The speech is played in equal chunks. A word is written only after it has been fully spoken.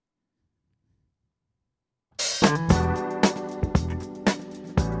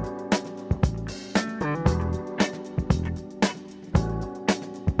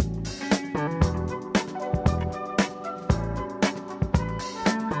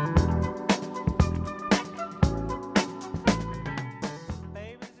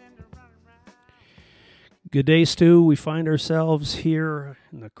Good day, Stu. We find ourselves here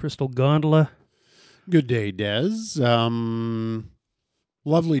in the Crystal Gondola. Good day, Des.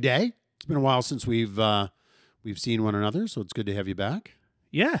 Lovely day. It's been a while since we've seen one another, so it's good to have you back.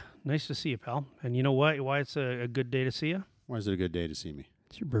 Yeah, nice to see you, pal. And you know what? Why it's a good day to see you? Why is it a good day to see me?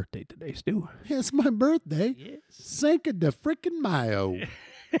 It's your birthday today, Stu. It's my birthday. Yes. Cinco de frickin' Mayo.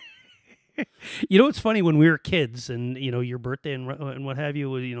 You know, it's funny when we were kids and, you know, your birthday and what have you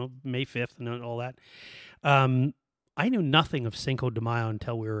was, you know, May 5th and all that. I knew nothing of Cinco de Mayo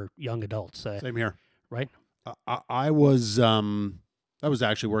until we were young adults. Same here. Right? I was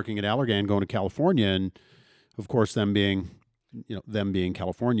actually working at Allergan going to California, and of course them being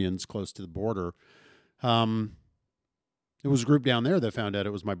Californians close to the border. It was a group down there that found out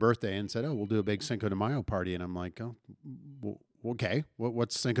it was my birthday and said, "Oh, we'll do a big Cinco de Mayo party." And I'm like, "Oh, well, okay.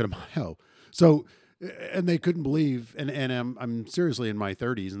 What's Cinco de Mayo?" So, and they couldn't believe, and I'm seriously in my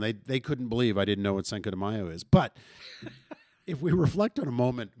 30s, and they couldn't believe I didn't know what Cinco de Mayo is. But if we reflect on a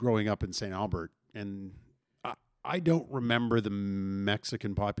moment growing up in St. Albert, and I don't remember the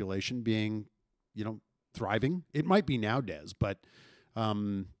Mexican population being, thriving. It might be now, Des, but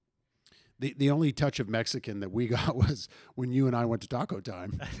the only touch of Mexican that we got was when you and I went to Taco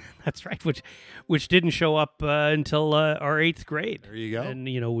Time. That's right, which didn't show up until our 8th grade. There you go. And,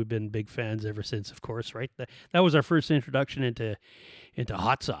 we've been big fans ever since, of course, right? That was our first introduction into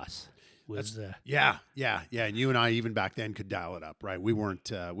hot sauce. Yeah. And you and I even back then could dial it up, right? We weren't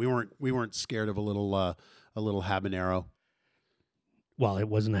scared of a little habanero. Well, it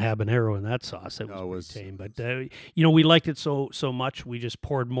wasn't a habanero in that sauce. It was tame, but we liked it so much we just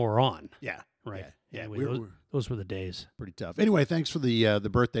poured more on. Yeah, right. Yeah. Those were the days. Pretty tough. Anyway, thanks for the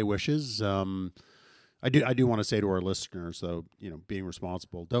birthday wishes. I do want to say to our listeners, though, being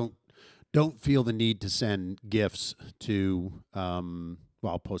responsible, don't feel the need to send gifts to.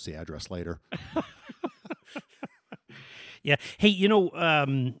 I'll post the address later. Yeah. Hey,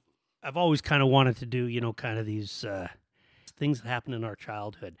 I've always kind of wanted to do, kind of these things that happen in our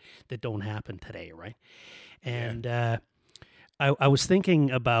childhood that don't happen today, right? And I was thinking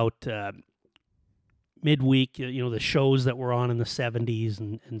about midweek, the shows that were on in the 70s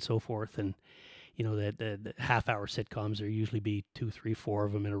and so forth, and the half-hour sitcoms. There usually be 2, 3, 4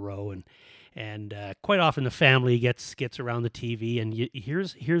 of them in a row, and quite often the family gets around the TV. And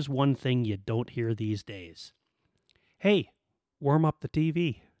here's one thing you don't hear these days: "Hey, warm up the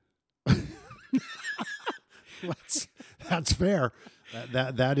TV." That's fair.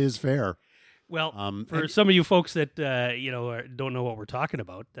 That is fair. Well, for some of you folks that don't know what we're talking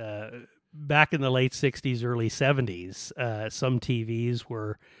about, back in the late 60s, early 70s, some TVs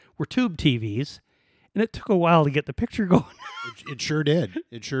were tube TVs, and it took a while to get the picture going. It sure did.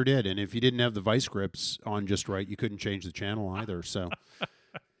 It sure did. And if you didn't have the vice grips on just right, you couldn't change the channel either. So,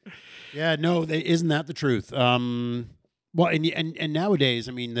 yeah, no, isn't that the truth? Well, and nowadays,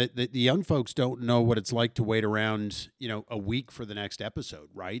 I mean, the young folks don't know what it's like to wait around, a week for the next episode,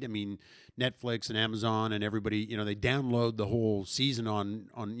 right? I mean, Netflix and Amazon and everybody, they download the whole season on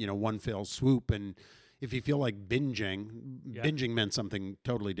one fell swoop. And if you feel like binging meant something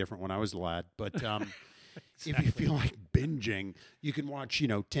totally different when I was a lad. But exactly. If you feel like binging, you can watch,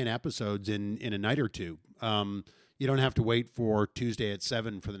 10 episodes in a night or two. You don't have to wait for Tuesday at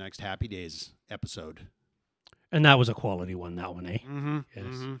 7 for the next Happy Days episode. And that was a quality one, that one, eh? Mm-hmm. Yes.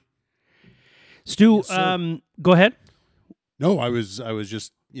 Mm-hmm. Stu, Yes, go ahead. No, I was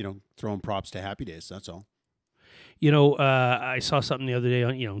just, throwing props to Happy Days. That's all. I saw something the other day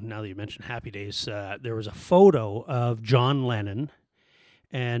on, now that you mentioned Happy Days, there was a photo of John Lennon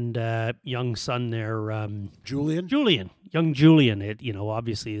and young son there. Young Julian. It,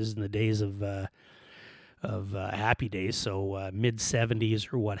 obviously is in the days of Happy Days, so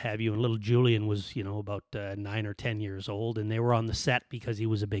mid-70s or what have you, and little Julian was, about 9 or 10 years old, and they were on the set because he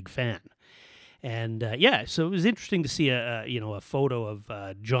was a big fan. And, so it was interesting to see a photo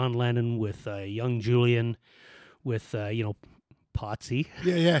of John Lennon with young Julian with, Potsy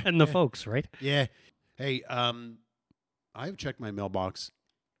and the folks, right? Yeah. Hey, I've checked my mailbox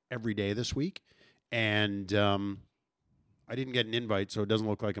every day this week, and I didn't get an invite, so it doesn't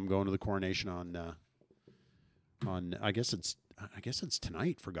look like I'm going to the coronation on I guess it's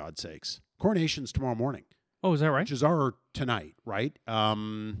tonight, for God's sakes. Coronation's tomorrow morning. Oh, is that right? Which is our tonight, right?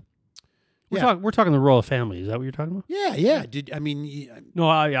 We're talking the royal family. Is that what you're talking about? Yeah. No,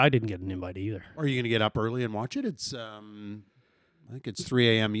 I didn't get an invite either. Are you going to get up early and watch it? It's I think it's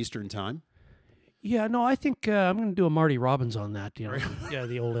 3 a.m. Eastern time. Yeah, no, I think I'm going to do a Marty Robbins on that. Yeah,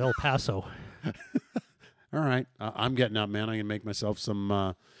 the old El Paso. All right, I'm getting up, man. I'm going to make myself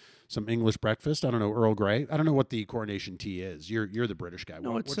some English breakfast. I don't know, Earl Grey. I don't know what the coronation tea is. You're the British guy.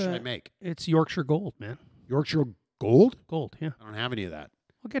 No, what should I make? It's Yorkshire Gold, man. Yorkshire Gold? Gold, yeah. I don't have any of that.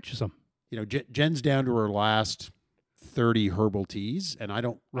 I'll get you some. You know, Jen's down to her last 30 herbal teas, and I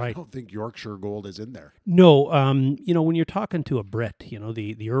don't Right. think Yorkshire Gold is in there. No, you know, when you're talking to a Brit, you know,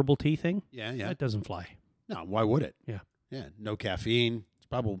 the herbal tea thing, Yeah, yeah. that doesn't fly. No, why would it? Yeah. Yeah, no caffeine. It's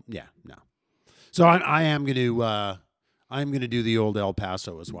probably, no. So I am going to I'm going to do the old El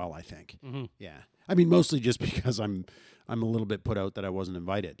Paso as well, I think. Mm-hmm. Yeah. I mean, mostly just because I'm a little bit put out that I wasn't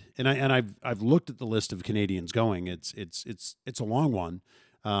invited. And I've looked at the list of Canadians going. It's a long one.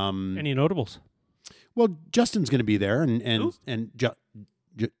 Any notables? Well, Justin's going to be there, and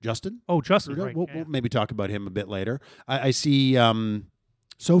Justin. Oh, Justin. Trudeau? Right. We'll maybe talk about him a bit later. I see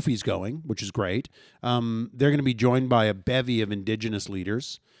Sophie's going, which is great. They're going to be joined by a bevy of Indigenous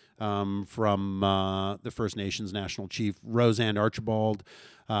leaders from the First Nations National Chief Roseanne Archibald,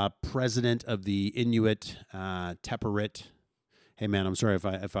 president of the Inuit Teparit. Hey man, I'm sorry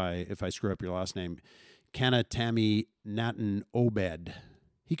if I screw up your last name. Kanatami Natan Obed.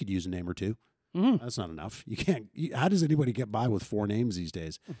 He could use a name or two. Mm-hmm. That's not enough. You can't. How does anybody get by with 4 names these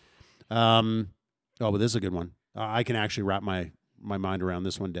days? But this is a good one. I can actually wrap my mind around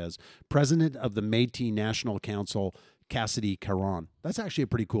this one, Des. President of the Métis National Council, Cassidy Caron. That's actually a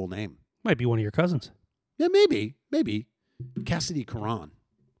pretty cool name. Might be one of your cousins. Yeah, maybe. Cassidy Caron.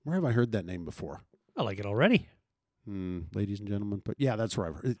 Where have I heard that name before? I like it already. Ladies and gentlemen. But yeah, that's where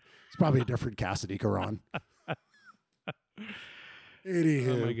I've heard. It's probably a different Cassidy Caron.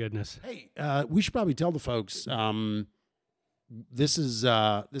 Anywho. Oh my goodness. Hey, we should probably tell the folks. This is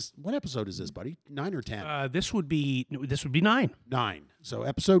What episode is this, buddy? 9 or 10? This would be 9. 9. So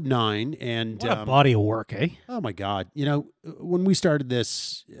episode 9, and What a body of work, eh? oh my God! You know, when we started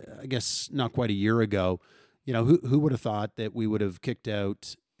this, I guess not quite a year ago. You know, who would have thought that we would have kicked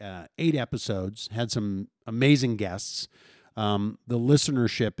out 8 episodes, had some amazing guests. The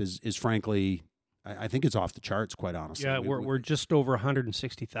listenership is frankly, I think it's off the charts, quite honestly. Yeah, we're just over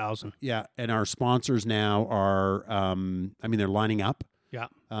 160,000. Yeah, and our sponsors now are, they're lining up. Yeah.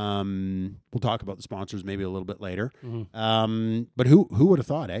 We'll talk about the sponsors maybe a little bit later. Mm-hmm. But who would have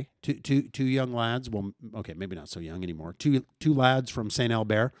thought, eh? Two young lads. Well, okay, maybe not so young anymore. Two lads from Saint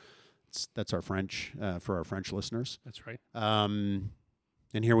Albert. That's our French for our French listeners. That's right. And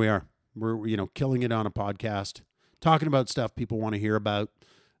here we are. We're killing it on a podcast, talking about stuff people want to hear about.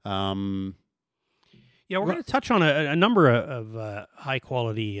 Yeah, we're going to touch on a number of high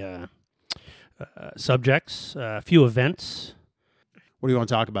quality subjects, a few events. What do you want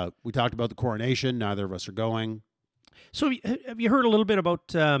to talk about? We talked about the coronation. Neither of us are going. So have you heard a little bit about,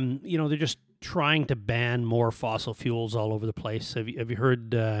 they're just trying to ban more fossil fuels all over the place? Have you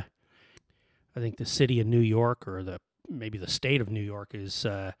heard, I think the city of New York or maybe the state of New York is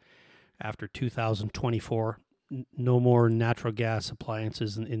after 2024, no more natural gas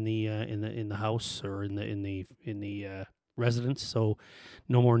appliances in the house or in the residence. So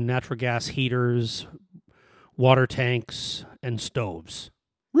no more natural gas heaters, water tanks, and stoves.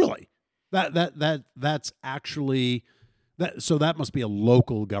 Really? That's actually that. So that must be a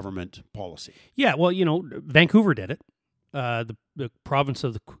local government policy. Yeah. Well, Vancouver did it. The province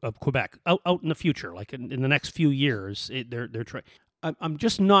of Quebec out in the future, like in the next few years, they're trying. I'm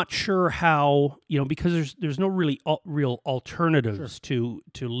just not sure how, because there's no real alternatives to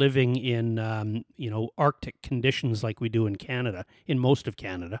living in Arctic conditions like we do in Canada, in most of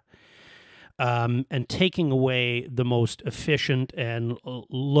Canada, and taking away the most efficient and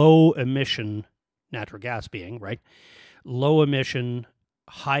low emission natural gas being right, low emission,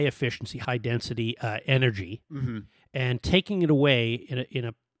 high efficiency, high density energy, and taking it away in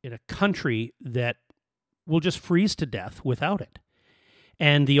a country that will just freeze to death without it.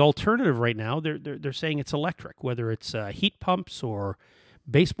 And the alternative right now, they're saying it's electric, whether it's heat pumps or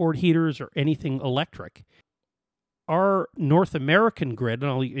baseboard heaters or anything electric. Our North American grid, and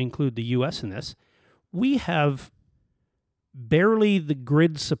I'll include the U.S. in this, we have barely the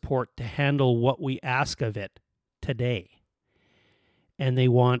grid support to handle what we ask of it today. And they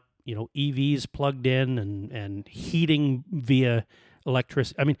want, EVs plugged in and heating via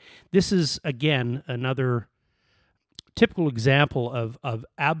electricity. I mean, this is, again, another typical example of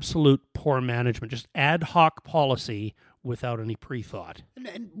absolute poor management, just ad hoc policy without any pre-thought.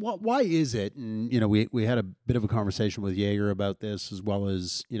 And why is it? And we had a bit of a conversation with Yeager about this, as well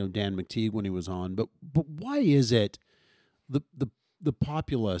as Dan McTeague when he was on. But why is it the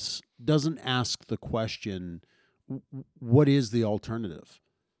populace doesn't ask the question, what is the alternative?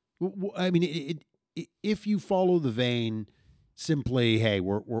 I mean, if you follow the vein, simply, hey,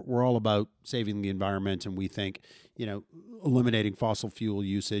 we're all about saving the environment, and we think eliminating fossil fuel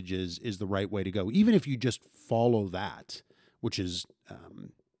usage is the right way to go. Even if you just follow that, which is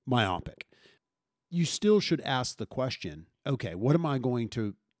myopic, you still should ask the question, okay, what am I going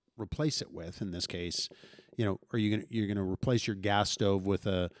to replace it with? In this case, are you're going to replace your gas stove with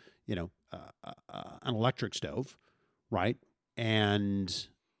an electric stove, right? And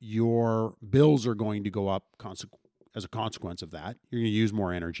your bills are going to go up as a consequence of that. You're going to use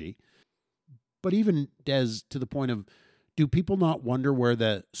more energy. But even, Des, to the point of, do people not wonder where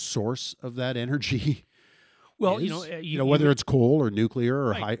the source of that energy well, is? Whether it's coal or nuclear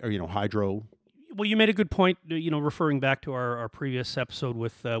or, right. Hydro. Well, you made a good point, referring back to our previous episode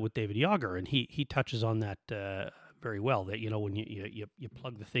with David Yager, and he touches on that very well, that, when you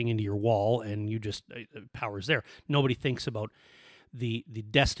plug the thing into your wall and you just, power's there. Nobody thinks about the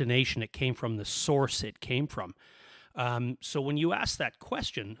destination it came from, the source it came from. So when you ask that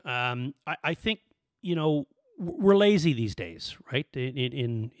question, I think, we're lazy these days, right?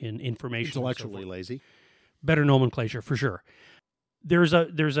 In information. Intellectually lazy. Better nomenclature, for sure. There's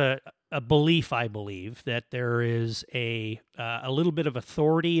a belief, I believe, that there is a little bit of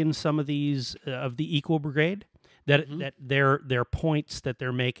authority in some of these of the Eco Brigade, that their points that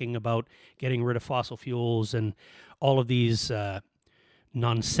they're making about getting rid of fossil fuels and all of these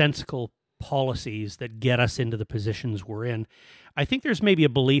nonsensical policies that get us into the positions we're in. I think there's maybe a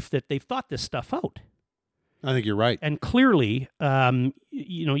belief that they've thought this stuff out. I think you're right. And clearly,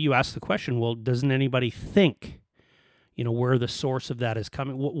 you ask the question, well, doesn't anybody think, where the source of that is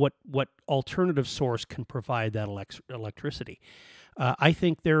coming? What alternative source can provide that electricity? I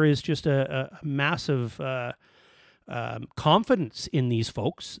think there is just a massive confidence in these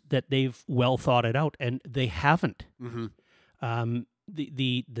folks that they've well thought it out, and they haven't. Mm-hmm.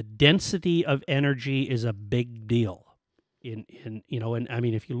 The density of energy is a big deal. And I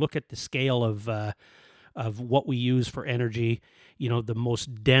mean, if you look at the scale of what we use for energy, the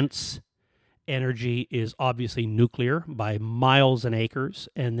most dense energy is obviously nuclear by miles and acres,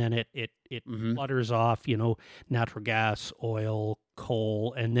 and then it mm-hmm. flutters off, natural gas, oil,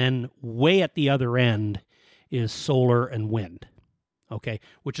 coal, and then way at the other end is solar and wind, okay,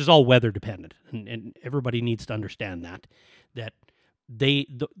 which is all weather dependent, and everybody needs to understand that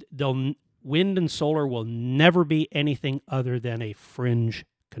they'll wind and solar will never be anything other than a fringe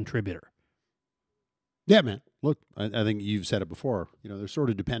contributor. Yeah, man. Look, I think you've said it before. They're sort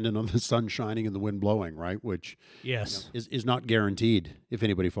of dependent on the sun shining and the wind blowing, right? Which, yes, is not guaranteed if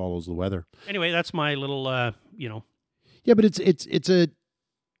anybody follows the weather. Anyway, that's my little, Yeah, but it's a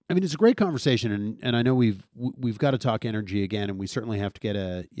great conversation, and I know we've got to talk energy again, and we certainly have to get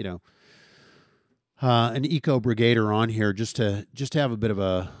an eco brigader on here just to have a bit of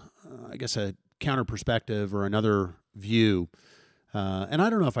a counter perspective or another view. And I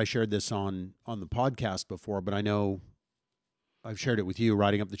don't know if I shared this on the podcast before, but I know I've shared it with you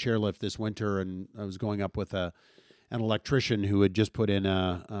riding up the chairlift this winter, and I was going up with an electrician who had just put in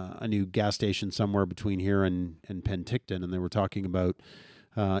a new gas station somewhere between here and Penticton, and they were talking about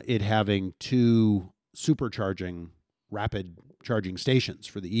it having 2 rapid charging stations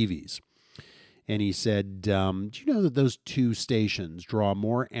for the EVs. And he said, do you know that those 2 stations draw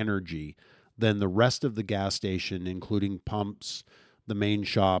more energy than the rest of the gas station, including pumps, the main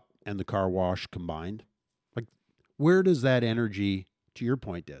shop, and the car wash combined? Like, where does that energy, to your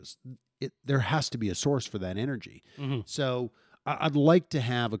point, there has to be a source for that energy. Mm-hmm. So I'd like to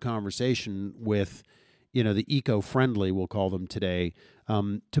have a conversation with, the eco-friendly, we'll call them today,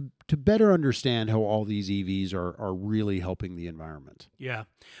 to better understand how all these EVs are really helping the environment. Yeah.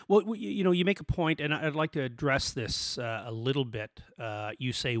 Well, you make a point, and I'd like to address this a little bit.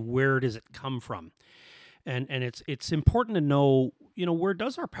 You say, where does it come from? And it's important to know, where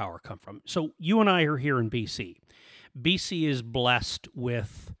does our power come from? So you and I are here in BC. BC is blessed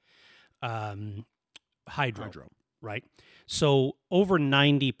with hydro, right? So over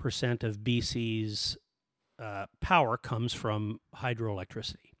 90% of BC's power comes from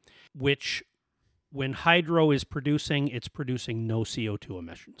hydroelectricity, which when hydro is producing, it's producing no CO2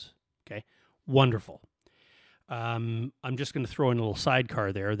 emissions. Okay, wonderful. I'm just going to throw in a little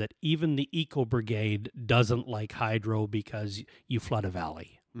sidecar there that even the Eco Brigade doesn't like hydro because you flood a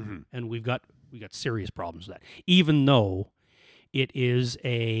valley, mm-hmm. and we got serious problems with that. Even though it is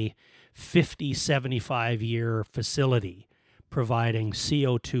a 50, 75 year facility providing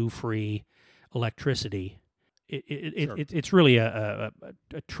CO2-free electricity. It's really a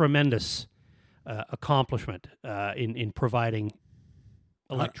tremendous accomplishment in providing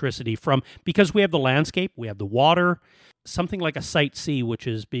electricity because we have the landscape, we have the water. Something like a Site C, which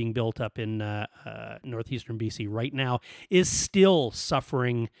is being built up in northeastern BC right now, is still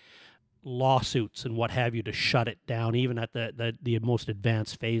suffering lawsuits and what have you to shut it down, even at the most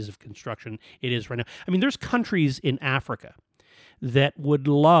advanced phase of construction it is right now. I mean, there's countries in Africa that would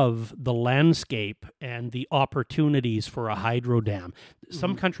love the landscape and the opportunities for a hydro dam.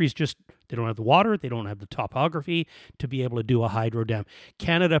 Some countries just, they don't have the water, they don't have the topography to be able to do a hydro dam.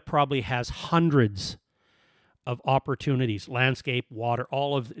 Canada probably has hundreds of opportunities, landscape, water,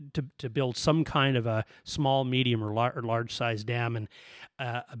 all of to build some kind of a small, medium, or large size dam. And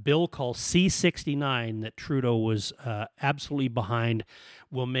a bill called C-69 that Trudeau was absolutely behind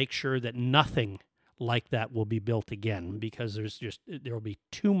will make sure that nothing like that will be built again, because there will be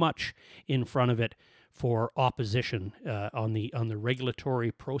too much in front of it for opposition on the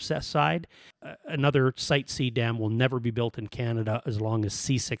regulatory process side. Another Site C dam will never be built in Canada as long as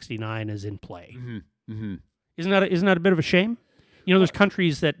C-69 is in play. Mm-hmm. Mm-hmm. Isn't that a bit of a shame? You know, there's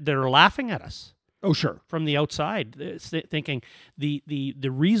countries that are laughing at us. Oh, sure. From the outside, thinking the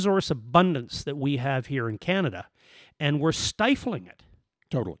resource abundance that we have here in Canada, and we're stifling it.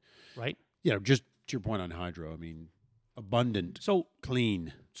 Totally. Right? You know, just to your point on hydro, I mean, abundant,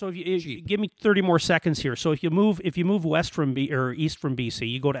 clean. So if you give me 30 more seconds here. So if you move west from or east from BC,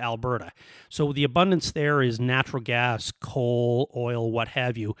 you go to Alberta. So the abundance there is natural gas, coal, oil, what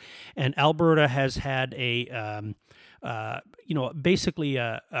have you, and Alberta has had basically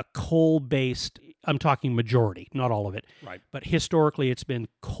a coal-based. I'm talking majority, not all of it, right? But historically, it's been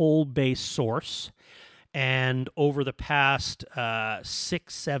coal-based source. And over the past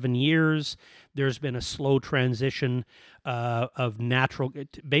 6-7 years, there's been a slow transition of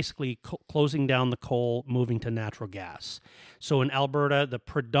basically closing down the coal, moving to natural gas. So in Alberta, the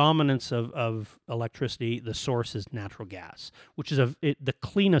predominance of electricity, the source is natural gas, which is the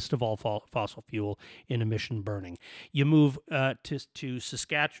cleanest of all fossil fuel in emission burning. You move to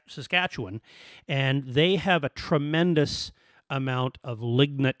Saskatchewan, and they have a tremendous amount of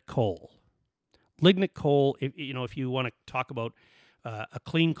lignite coal. Lignite coal, if you want to talk about a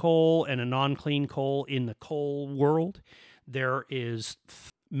clean coal and a non-clean coal in the coal world, there is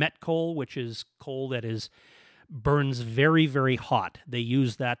met coal, which is coal that burns very, very hot. They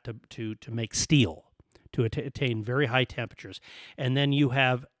use that to make steel, to attain very high temperatures. And then you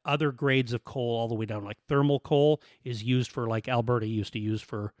have other grades of coal all the way down, like thermal coal is used for, like Alberta used to use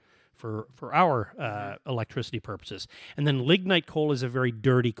for our electricity purposes. And then lignite coal is a very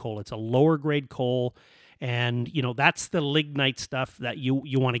dirty coal. It's a lower grade coal, and that's the lignite stuff that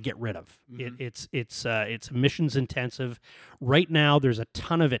you want to get rid of. Mm-hmm. It's emissions intensive. Right now, there's a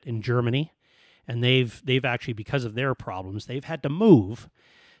ton of it in Germany, and they've actually, because of their problems, they've had to move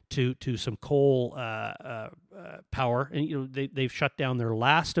to some coal power, and they've shut down their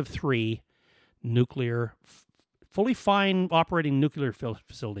last of 3 nuclear. Fully fine operating nuclear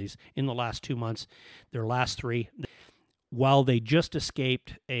facilities in the last 2 months, their last 3, while they just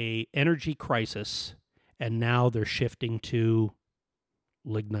escaped a energy crisis, and now they're shifting to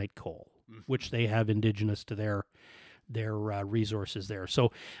lignite coal, which they have indigenous to their resources there.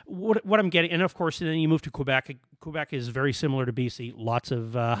 So what I'm getting, and of course, then you move to Quebec. Quebec is very similar to BC, lots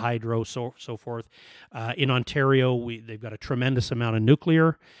of hydro, so forth. In Ontario, they've got a tremendous amount of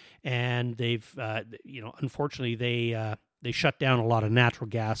nuclear. And they've, unfortunately, they shut down a lot of natural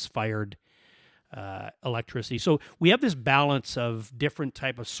gas-fired electricity. So we have this balance of different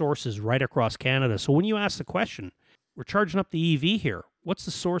type of sources right across Canada. So when you ask the question, we're charging up the EV here. What's the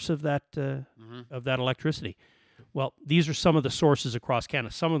source of that electricity? Well, these are some of the sources across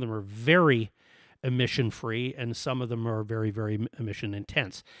Canada. Some of them are very emission-free, and some of them are very, very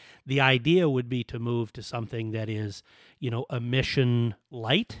emission-intense. The idea would be to move to something that is,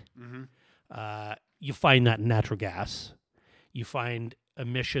 emission-light. Mm-hmm. You find that in natural gas. You find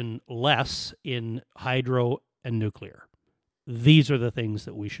emission-less in hydro and nuclear. These are the things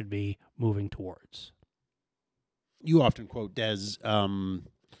that we should be moving towards. You often quote Des,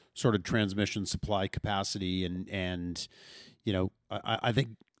 sort of transmission supply capacity, and I think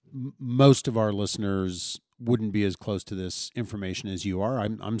most of our listeners wouldn't be as close to this information as you are.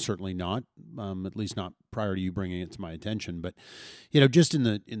 I'm certainly not, at least not prior to you bringing it to my attention. But just in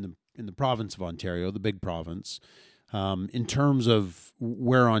the province of Ontario, the big province, in terms of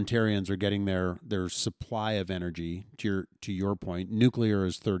where Ontarians are getting their supply of energy, to your point, nuclear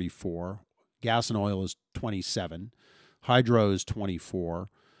is 34, gas and oil is 27, hydro is 24.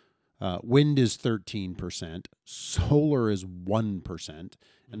 Wind is 13%, solar is 1%,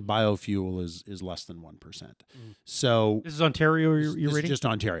 and biofuel is less than 1%. Mm. So this is Ontario. You're reading? Just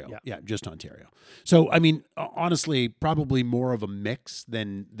Ontario. Yeah, just Ontario. So I mean, honestly, probably more of a mix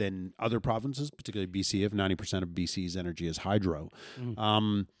than other provinces, particularly BC. If 90% of BC's energy is hydro,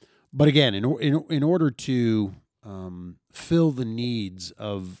 but again, in order to fill the needs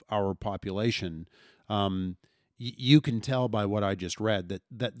of our population. you can tell by what I just read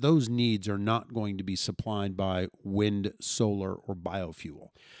that those needs are not going to be supplied by wind, solar, or biofuel.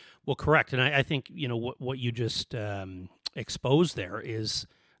 Well, correct. And I think, what you just exposed there is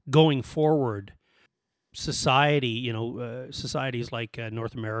going forward, society, societies like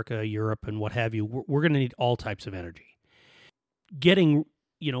North America, Europe, and what have you, we're going to need all types of energy. Getting,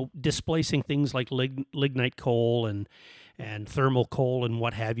 displacing things like lignite coal and thermal coal and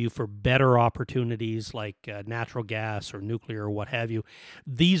what have you for better opportunities like natural gas or nuclear or what have you.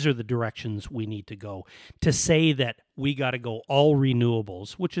 These are the directions we need to go. To say that we got to go all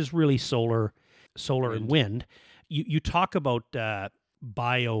renewables, which is really solar and wind. You talk about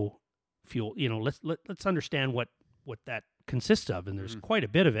biofuel. Let's understand what that consists of, and there's quite a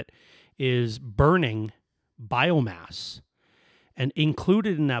bit of it is burning biomass, and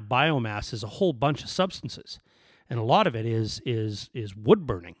included in that biomass is a whole bunch of substances. And a lot of it is wood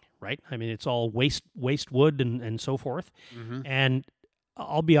burning, right? I mean, it's all waste wood and so forth. Mm-hmm. And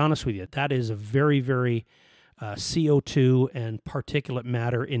I'll be honest with you, that is a very, very CO2 and particulate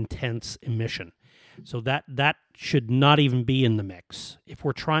matter intense emission. So that should not even be in the mix. If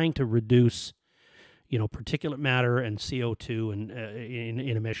we're trying to reduce, particulate matter and CO2 and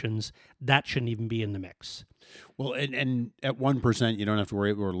in emissions, that shouldn't even be in the mix. Well, and at 1%, you don't have to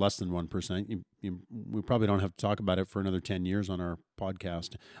worry, or less than 1%. We probably don't have to talk about it for another 10 years on our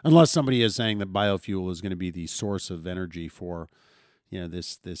podcast, unless somebody is saying that biofuel is going to be the source of energy for,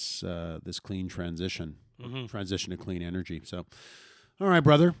 this clean transition to clean energy. So, all right,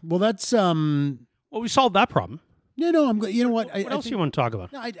 brother. Well, that's well, we solved that problem. Yeah, no, I'm. You know what? What else do you want to talk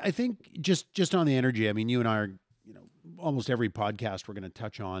about? No, I think just on the energy. I mean, you and I are, almost every podcast we're going to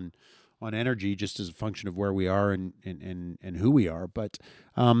touch on energy, just as a function of where we are and who we are. But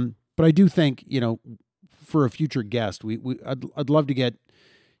I do think, for a future guest, I'd love to get,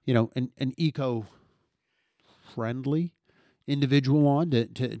 an eco-friendly individual on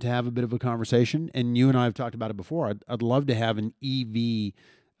to have a bit of a conversation. And you and I have talked about it before. I'd love to have an EV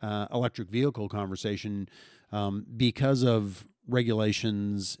electric vehicle conversation because of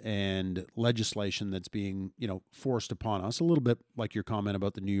regulations and legislation that's being, forced upon us, a little bit like your comment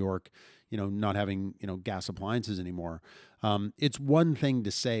about the New York, not having, gas appliances anymore. It's one thing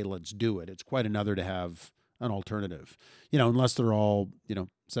to say, let's do it. It's quite another to have an alternative, unless they're all,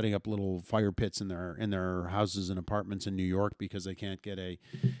 setting up little fire pits in their houses and apartments in New York because they can't get a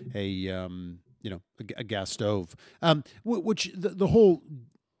gas stove. Which the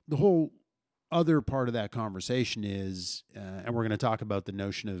whole other part of that conversation is, and we're going to talk about the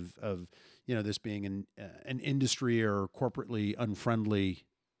notion of this being an industry or corporately unfriendly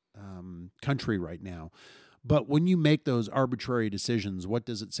country right now. But when you make those arbitrary decisions, what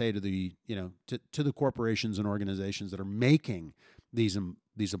does it say to the to the corporations and organizations that are making these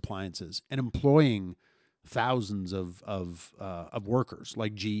appliances and employing thousands of workers,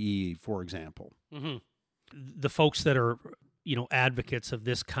 like GE, for example? Mm-hmm. The folks that are advocates of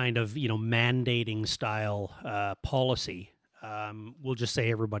this kind of mandating style policy, we'll just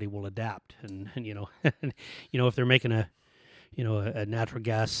say everybody will adapt, and if they're making a natural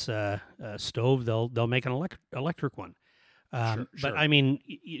gas stove, they'll make an electric one. Sure. But I mean,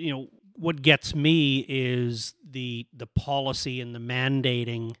 what gets me is the policy and the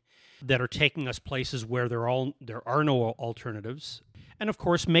mandating that are taking us places where there are no alternatives, and of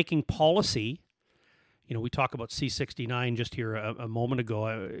course making policy. We talk about C-69 just here a moment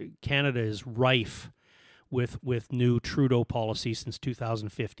ago. Canada is rife with new Trudeau policies since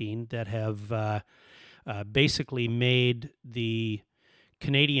 2015 that have basically made the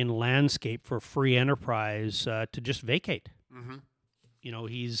Canadian landscape for free enterprise to just vacate. Mm-hmm.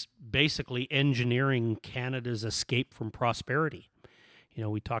 He's basically engineering Canada's escape from prosperity.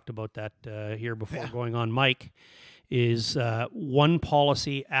 We talked about that here before going on, Mike, is one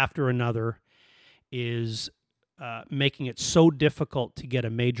policy after another is making it so difficult to get a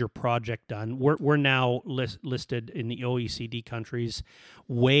major project done. We're now listed in the OECD countries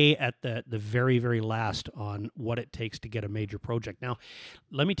way at the very, very last on what it takes to get a major project. Now,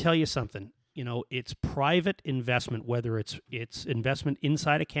 let me tell you something. It's private investment, whether it's investment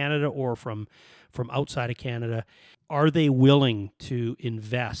inside of Canada or from outside of Canada. Are they willing to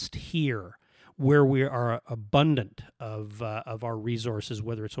invest here where we are abundant of our resources,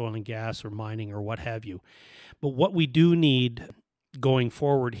 whether it's oil and gas or mining or what have you? But what we do need going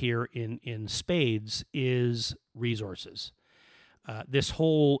forward here in spades is resources. This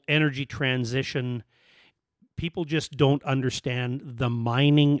whole energy transition, people just don't understand the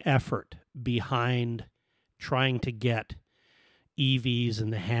mining effort behind trying to get EVs in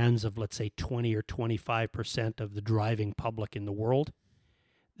the hands of, let's say, 20 or 25% of the driving public in the world.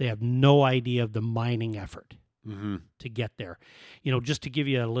 They have no idea of the mining effort. to get there. Just to give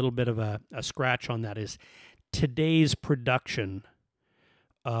you a little bit of a scratch on that is today's production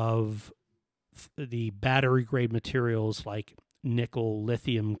of the battery grade materials like nickel,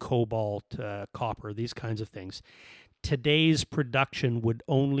 lithium, cobalt, copper, these kinds of things. Today's production would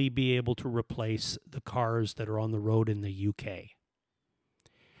only be able to replace the cars that are on the road in the UK.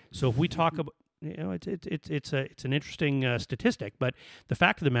 So if we talk about, it's an interesting statistic, but the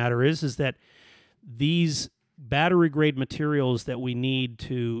fact of the matter is that these battery grade materials that we need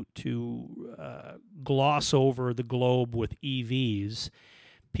to gloss over the globe with EVs,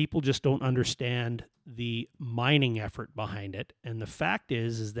 people just don't understand the mining effort behind it. And the fact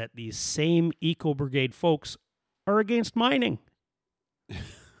is that these same Eco Brigade folks are against mining,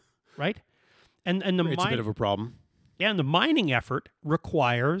 right? And the it's a bit of a problem. Yeah, and the mining effort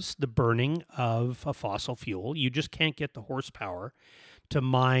requires the burning of a fossil fuel. You just can't get the horsepower to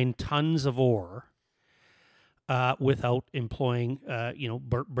mine tons of ore without employing,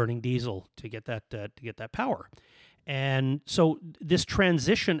 burning diesel to get that power. And so this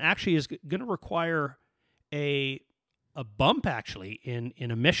transition actually is going to require a bump actually in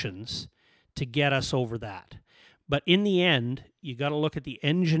emissions to get us over that. But in the end, you got to look at the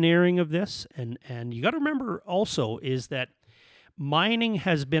engineering of this, and you got to remember also is that mining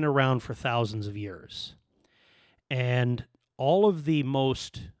has been around for thousands of years, and all of the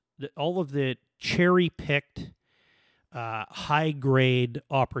cherry-picked, high-grade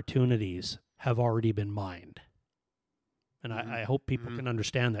opportunities have already been mined, and I hope people can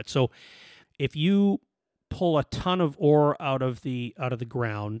understand that. So, if you pull a ton of ore out of the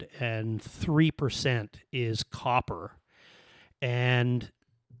ground, and 3% is copper, and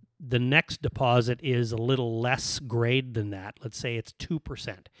the next deposit is a little less grade than that. Let's say it's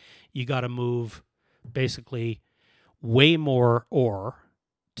 2%. You got to move basically way more ore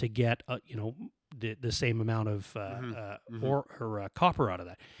to get the same amount of ore or copper out of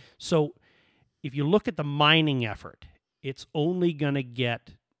that. So if you look at the mining effort, it's only going to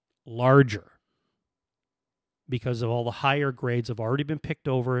get larger, because of all the higher grades have already been picked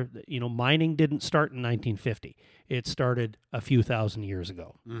over. Mining didn't start in 1950. It started a few thousand years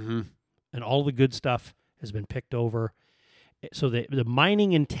ago. And all the good stuff has been picked over. So the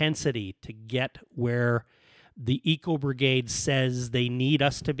mining intensity to get where the Eco Brigade says they need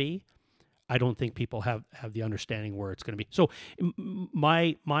us to be, I don't think people have the understanding where it's going to be. So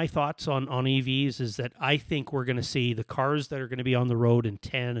my thoughts on EVs is that I think we're going to see the cars that are going to be on the road in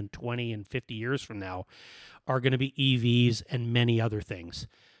 10 and 20 and 50 years from now are going to be EVs and many other things,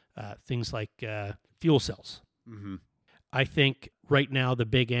 things like fuel cells. I think right now the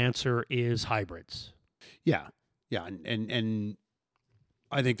big answer is hybrids. Yeah, and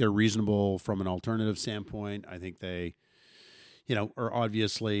I think they're reasonable from an alternative standpoint. I think they, are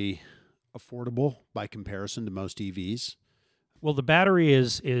obviously affordable by comparison to most EVs. Well, the battery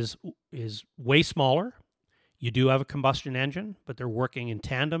is way smaller. You do have a combustion engine, but they're working in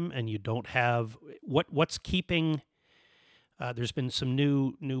tandem, and you don't have what's keeping. There's been some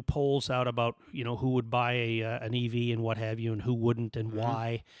new polls out about who would buy an EV and what have you, and who wouldn't and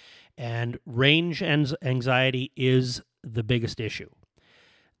why. And range anxiety is the biggest issue.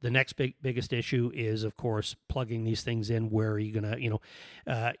 The next biggest issue is, of course, plugging these things in. Where are you gonna,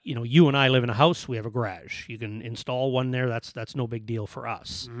 you and I live in a house. We have a garage. You can install one there. That's no big deal for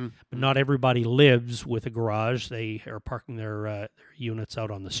us. But not everybody lives with a garage. They are parking their units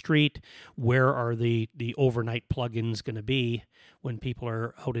out on the street. Where are the overnight plug-ins going to be when people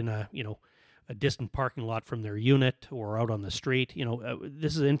are out in a distant parking lot from their unit or out on the street?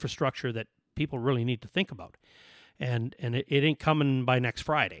 This is infrastructure that people really need to think about. And it ain't coming by next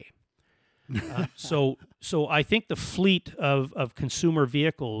Friday. So I think the fleet of consumer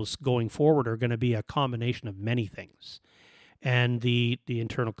vehicles going forward are going to be a combination of many things. And the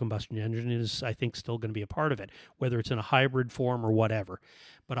internal combustion engine is, I think, still going to be a part of it, whether it's in a hybrid form or whatever.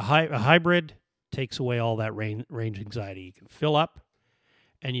 But a hybrid takes away all that range anxiety. You can fill up,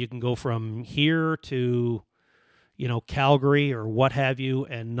 and you can go from here to Calgary or what have you,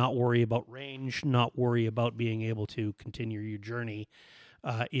 and not worry about range, not worry about being able to continue your journey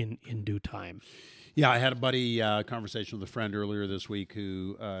in due time. Yeah, I had a buddy conversation with a friend earlier this week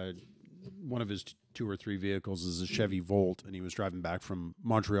who one of his 2 or 3 vehicles is a Chevy Volt, and he was driving back from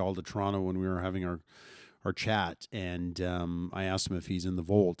Montreal to Toronto when we were having our chat, and I asked him if he's in the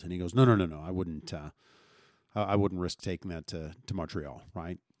Volt, and he goes, no, I wouldn't risk taking that to Montreal,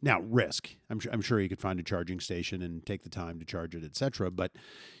 right? Now, risk. I'm sure he could find a charging station and take the time to charge it, etc. But,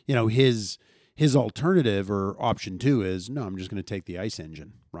 his alternative or option 2 is, no, I'm just going to take the ICE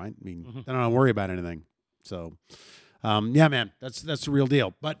engine, right? I mean, then I don't worry about anything. So, Yeah, man, that's the real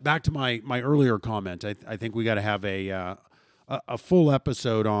deal. But back to my earlier comment, I think we got to have a full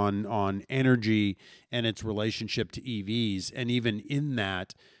episode on energy and its relationship to EVs, and even in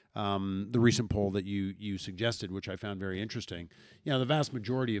that, the recent poll that you suggested, which I found very interesting. The vast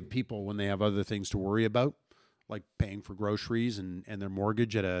majority of people, when they have other things to worry about, like paying for groceries and their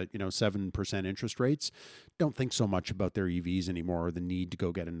mortgage at a 7% interest rates, don't think so much about their EVs anymore, or the need to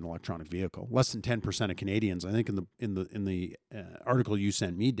go get an electronic vehicle. Less than 10% of Canadians, I think in the article you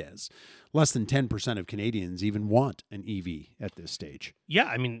sent me, Des, less than 10% of Canadians even want an EV at this stage. Yeah,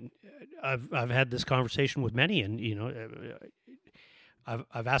 I mean, I've had this conversation with many, and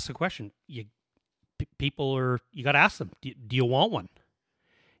I've asked the question. You got to ask them, do you want one?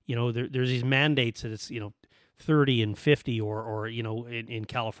 There's these mandates that it's 30 and 50, or in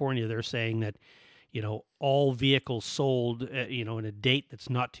California they're saying that all vehicles sold in a date that's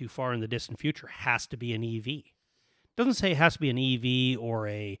not too far in the distant future has to be an EV. Doesn't say it has to be an EV or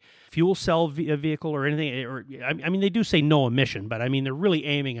a fuel cell vehicle or anything. Or I mean, they do say no emission, but I mean they're really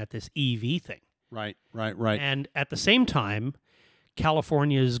aiming at this EV thing. Right. And at the same time,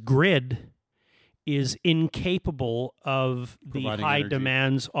 California's grid is incapable of the Providing high energy.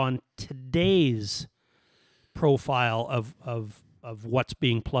 demands on today's profile of what's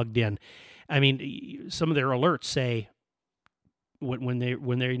being plugged in. I mean, some of their alerts say when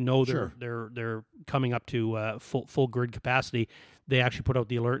they know Sure. they're coming up to full grid capacity, they actually put out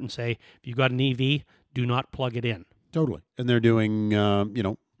the alert and say, if you've got an EV, do not plug it in. Totally. And they're doing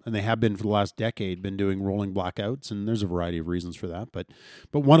and they have been for the last decade, been doing rolling blackouts, and there's a variety of reasons for that. But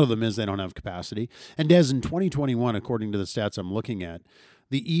one of them is they don't have capacity. And Des, in 2021, according to the stats I'm looking at,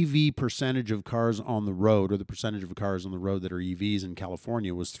 the EV percentage of cars on the road, or the percentage of cars on the road that are EVs in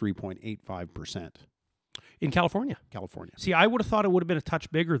California, was 3.85%. In California. See, I would have thought it would have been a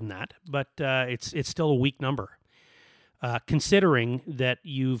touch bigger than that, but it's still a weak number. Considering that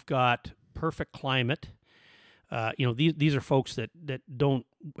you've got perfect climate, these are folks that don't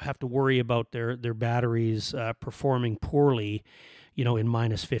have to worry about their batteries performing poorly, in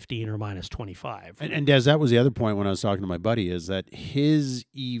minus 15 or minus 25. And Des, that was the other point when I was talking to my buddy, is that his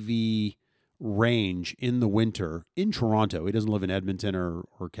EV range in the winter in Toronto, he doesn't live in Edmonton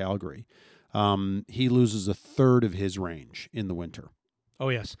or Calgary, he loses a third of his range in the winter. Oh,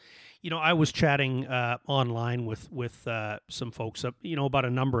 yes. I was chatting online with some folks, about a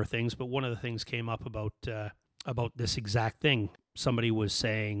number of things, but one of the things came up about this exact thing. Somebody was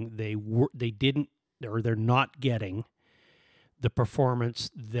saying they're not getting the performance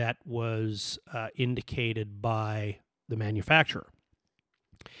that was indicated by the manufacturer.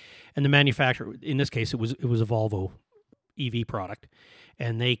 And the manufacturer, in this case, it was a Volvo EV product,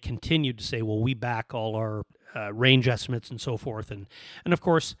 and they continued to say, well, we back all our range estimates and so forth. And of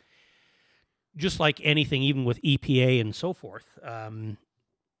course, just like anything, even with EPA and so forth,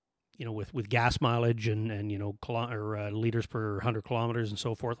 with gas mileage and liters per 100 kilometers and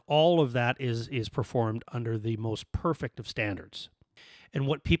so forth, all of that is performed under the most perfect of standards. And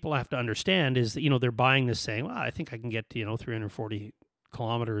what people have to understand is that they're buying this saying, well, I think I can get 340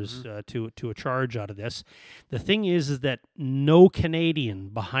 kilometers to a charge out of this. The thing is that no Canadian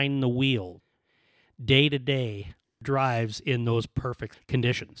behind the wheel day to day drives in those perfect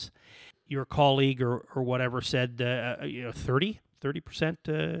conditions. Your colleague or whatever said 30%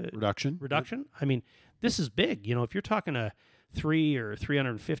 reduction. Yep. I mean, this is big. If you're talking a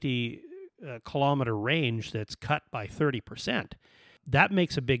 350 kilometer range that's cut by 30%, that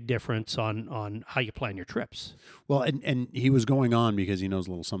makes a big difference on how you plan your trips. Well, and he was going on because he knows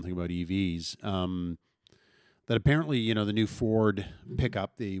a little something about EVs. That apparently, the new Ford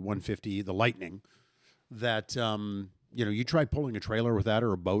pickup, the 150, the Lightning, that you try pulling a trailer with that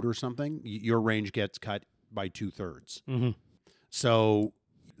or a boat or something, your range gets cut by 2/3. Mm-hmm. So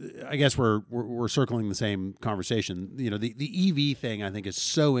I guess we're circling the same conversation. The EV thing I think is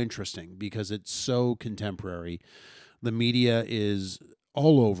so interesting because it's so contemporary. The media is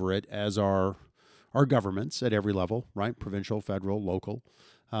all over it, as are our governments at every level, right? Provincial, federal, local.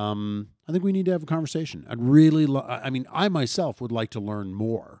 I think we need to have a conversation. I'd really, I myself would like to learn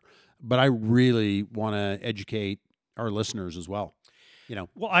more, but I really want to educate our listeners as well.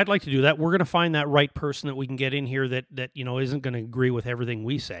 Well, I'd like to do that. We're going to find that right person that we can get in here that isn't going to agree with everything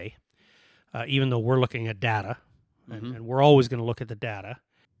we say, even though we're looking at data, and we're always going to look at the data.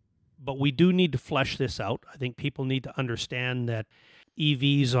 But we do need to flesh this out. I think people need to understand that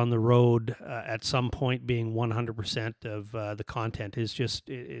EVs on the road at some point being 100% of the content is just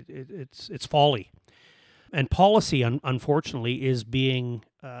it's folly. And policy, unfortunately, is being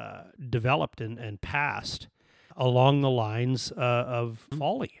developed and passed along the lines of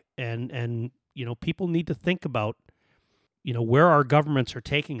folly. And people need to think about where our governments are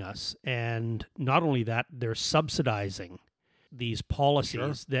taking us. And not only that, they're subsidizing these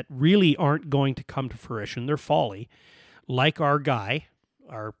policies that really aren't going to come to fruition. They're folly. Like our guy,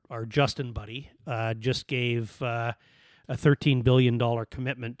 our Justin buddy, just gave a $13 billion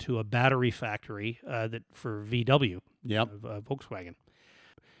commitment to a battery factory that for VW, Volkswagen.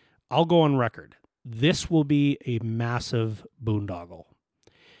 I'll go on record. This will be a massive boondoggle,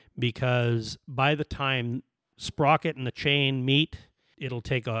 because by the time Sprocket and the chain meet, it'll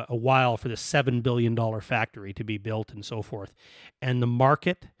take a while for the $7 billion factory to be built and so forth. And the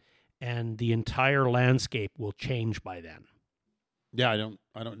market and the entire landscape will change by then. Yeah,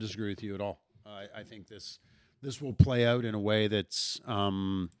 I don't disagree with you at all. I think this will play out in a way that's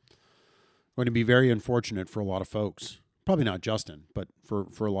going to be very unfortunate for a lot of folks. Probably not Justin, but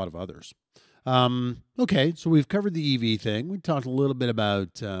for a lot of others. Okay, so we've covered the EV thing. We talked a little bit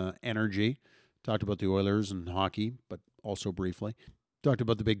about energy. Talked about the Oilers and hockey, but also briefly. Talked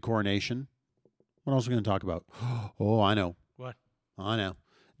about the big coronation. What else are we going to talk about? Oh, I know. What? I know.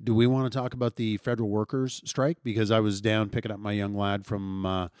 Do we want to talk about the federal workers strike? Because I was down picking up my young lad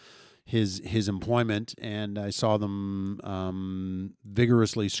from his employment, and I saw them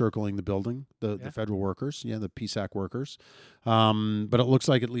vigorously circling the building, the federal workers, the PSAC workers. But it looks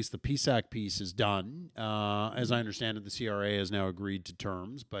like at least the PSAC piece is done. As I understand it, the CRA has now agreed to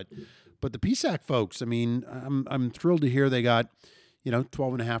terms. But the PSAC folks, I mean, I'm thrilled to hear they got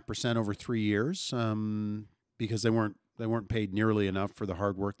 12.5% over 3 years because they weren't paid nearly enough for the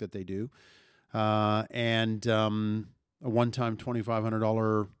hard work that they do, and a one-time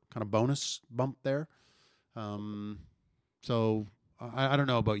 $2,500 kind of bonus bump there. So I don't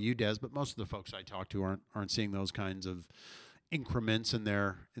know about you, Des, but most of the folks I talk to aren't seeing those kinds of increments in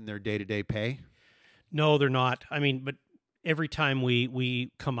their day-to-day pay. No, they're not. I mean, but every time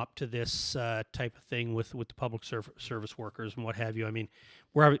we come up to this type of thing with the public service workers and what have you, I mean,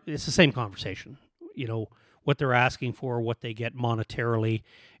 it's the same conversation. What they're asking for, what they get monetarily,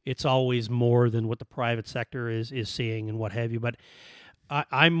 it's always more than what the private sector is seeing and what have you. But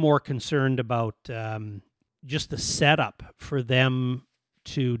I'm more concerned about just the setup for them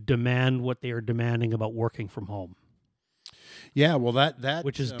to demand what they are demanding about working from home. Yeah, well, that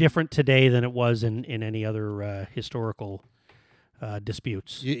which is different today than it was in any other historical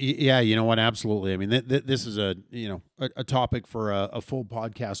disputes. Yeah, you know what? Absolutely. I mean, this is a topic for a full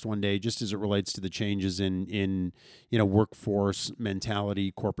podcast one day, just as it relates to the changes in workforce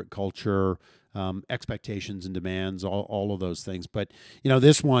mentality, corporate culture, expectations and demands, all of those things. But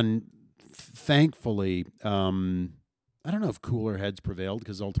this one, thankfully, I don't know if cooler heads prevailed,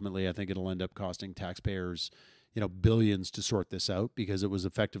 because ultimately I think it'll end up costing taxpayers billions to sort this out, because it was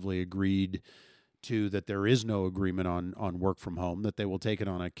effectively agreed to that there is no agreement on work from home, that they will take it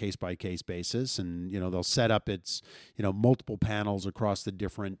on a case-by-case basis, and they'll set up its multiple panels across the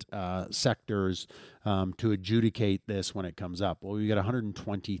different sectors to adjudicate this when it comes up. Well, we got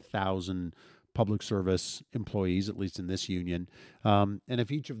 120,000 public service employees, at least in this union, and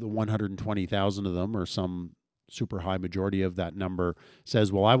if each of the 120,000 of them, or some super high majority of that number,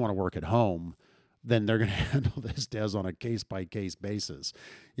 says, well, I want to work at home, then they're going to handle this, Des, on a case-by-case basis.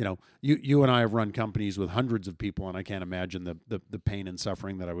 You and I have run companies with hundreds of people, and I can't imagine the pain and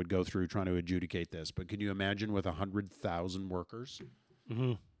suffering that I would go through trying to adjudicate this. But can you imagine with 100,000 workers?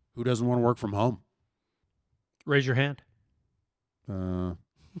 Mm-hmm. Who doesn't want to work from home? Raise your hand. I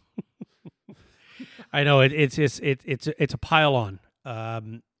know it's a pile-on.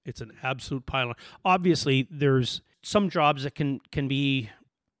 It's an absolute pile-on. Obviously, there's some jobs that can be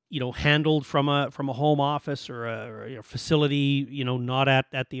handled from a home office or a facility, not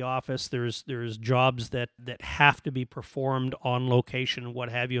at the office. There's jobs that have to be performed on location, what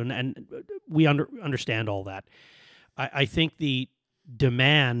have you, and we understand all that. I think the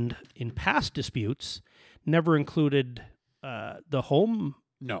demand in past disputes never included the home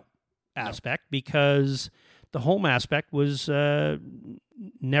aspect, because the home aspect was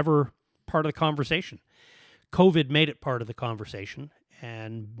never part of the conversation. COVID made it part of the conversation.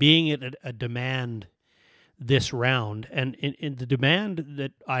 And being it a demand this round, and in the demand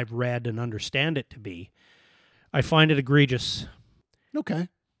that I've read and understand it to be, I find it egregious. Okay,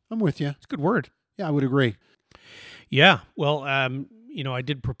 I'm with you. It's a good word. Yeah, I would agree. Yeah, well, I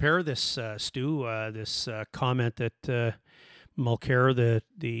did prepare this, Stu, this comment that Mulcair,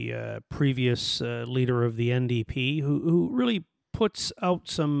 the previous leader of the NDP, who really puts out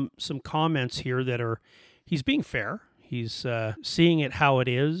some comments here that he's being fair. He's seeing it how it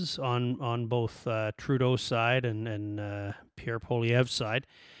is on both Trudeau's side and Pierre Poilievre's side.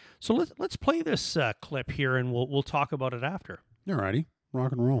 So let's play this clip here, and we'll talk about it after. All righty,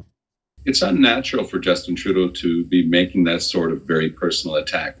 rock and roll. It's unnatural for Justin Trudeau to be making that sort of very personal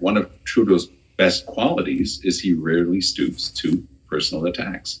attack. One of Trudeau's best qualities is he rarely stoops to personal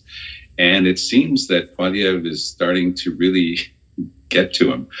attacks. And it seems that Poilievre is starting to really get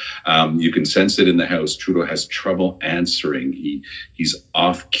to him. You can sense it in the House. Trudeau has trouble answering. He's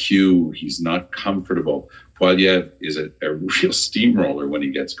off cue. He's not comfortable. Poilievre is a real steamroller when he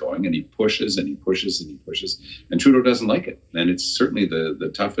gets going, and he pushes and he pushes and he pushes, and Trudeau doesn't like it. And it's certainly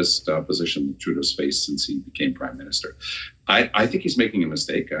the toughest opposition that Trudeau's faced since he became prime minister. I think he's making a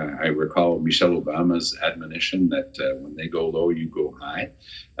mistake. I recall Michelle Obama's admonition that when they go low, you go high.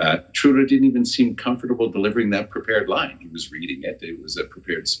 Trudeau didn't even seem comfortable delivering that prepared line. He was reading it. It was a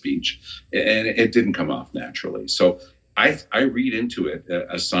prepared speech, and it didn't come off naturally. So I read into it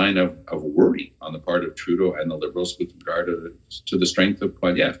a sign of worry on the part of Trudeau and the Liberals with regard to the strength of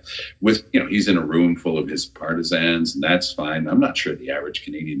Poilievre. He's in a room full of his partisans, and that's fine. I'm not sure the average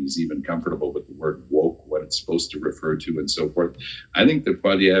Canadian is even comfortable with the word woke, what it's supposed to refer to, and so forth. I think that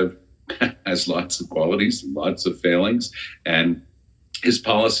Poilievre has lots of qualities, lots of failings, and his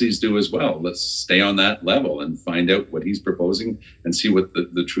policies do as well. Let's stay on that level and find out what he's proposing and see what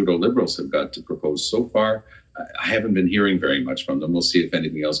the Trudeau Liberals have got to propose. So far, I haven't been hearing very much from them. We'll see if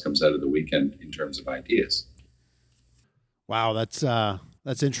anything else comes out of the weekend in terms of ideas. Wow, that's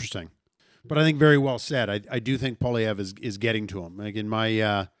interesting. But I think very well said. I do think Poilievre is getting to him. Like in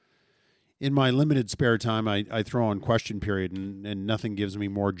my limited spare time, I throw on Question Period, and nothing gives me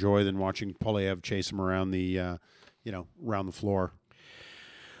more joy than watching Poilievre chase him around the around the floor.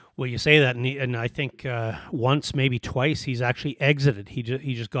 Well, you say that, and I think once, maybe twice, he's actually exited. He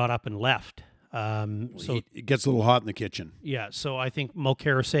just got up and left. So it gets a little hot in the kitchen. Yeah, so I think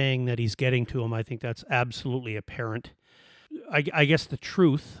Mulcair saying that he's getting to him, I think that's absolutely apparent. I guess the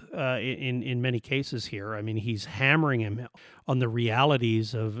truth in many cases here, I mean, he's hammering him on the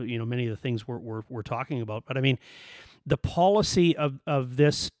realities of many of the things we're talking about. But I mean, the policy of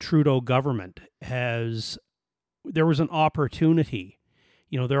this Trudeau government there was an opportunity.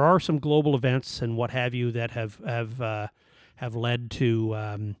 There are some global events and what have you that have led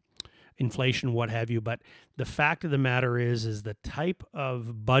to inflation, what have you. But the fact of the matter is the type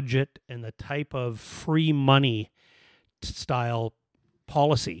of budget and the type of free money style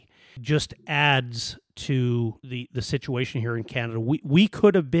policy just adds to the situation here in Canada. We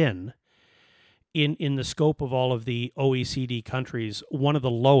could have been, in the scope of all of the OECD countries, one of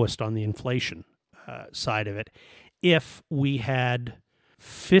the lowest on the inflation side of it, if we had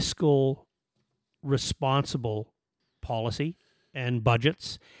fiscal responsible policy and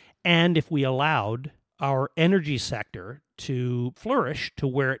budgets, and if we allowed our energy sector to flourish to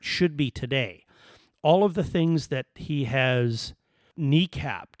where it should be today. All of the things that he has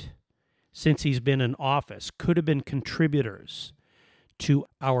kneecapped since he's been in office could have been contributors to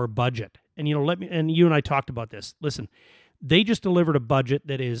our budget. And you and I talked about this. Listen, they just delivered a budget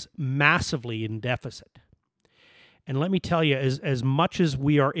that is massively in deficit. And let me tell you, as much as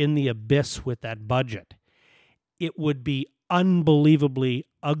we are in the abyss with that budget, it would be unbelievably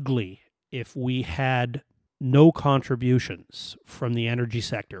ugly if we had no contributions from the energy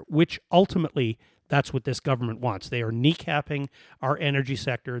sector, which ultimately that's what this government wants. They are kneecapping our energy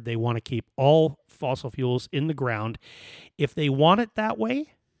sector. They want to keep all fossil fuels in the ground. If they want it that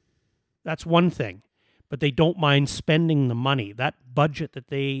way, that's one thing. But they don't mind spending the money. That budget that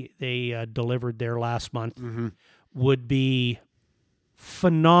they delivered there last month would be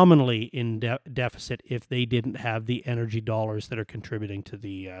phenomenally in deficit if they didn't have the energy dollars that are contributing to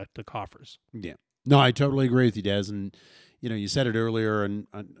the coffers. Yeah. No, I totally agree with you, Des. And, you said it earlier, and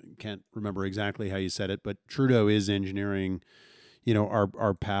I can't remember exactly how you said it, but Trudeau is engineering,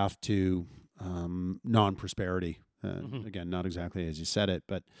 our path to non-prosperity. Again, not exactly as you said it,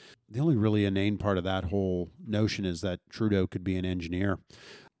 but the only really inane part of that whole notion is that Trudeau could be an engineer.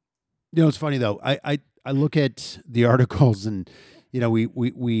 It's funny, though. I look at the articles and,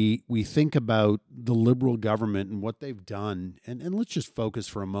 we think about the Liberal government and what they've done, and let's just focus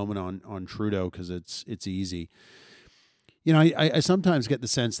for a moment on Trudeau because it's easy. I sometimes get the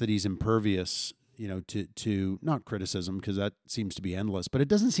sense that he's impervious, to not criticism because that seems to be endless, but it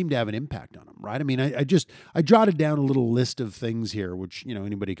doesn't seem to have an impact on him, right? I mean, I jotted down a little list of things here, which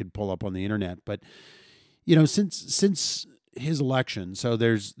anybody could pull up on the internet, but since his election, so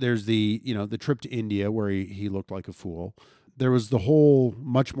there's the the trip to India where he looked like a fool. There was the whole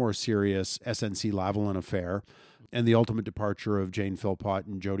much more serious SNC-Lavalin affair and the ultimate departure of Jane Philpott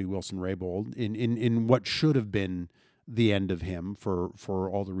and Jody Wilson-Raybould in what should have been the end of him for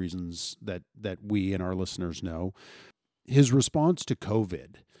all the reasons that we and our listeners know. His response to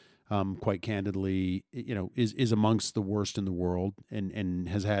COVID, quite candidly, is amongst the worst in the world, and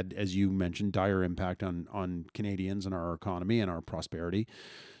has had, as you mentioned, dire impact on Canadians and our economy and our prosperity.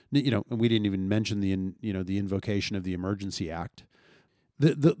 And we didn't even mention the invocation of the Emergency Act.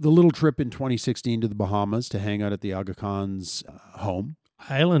 The little trip in 2016 to the Bahamas to hang out at the Aga Khan's home.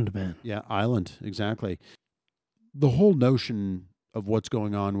 Island, man. Yeah, island, exactly. The whole notion of what's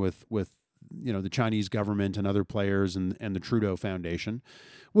going on with the Chinese government and other players and the Trudeau Foundation,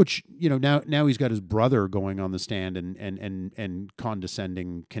 which now he's got his brother going on the stand and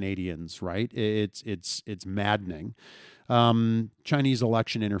condescending Canadians, right? It's maddening. Chinese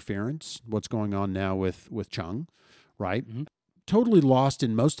election interference, what's going on now with Chung, right? Mm-hmm. Totally lost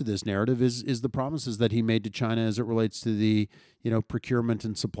in most of this narrative is the promises that he made to China as it relates to the procurement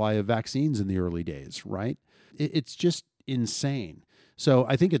and supply of vaccines in the early days, right? It's just insane. So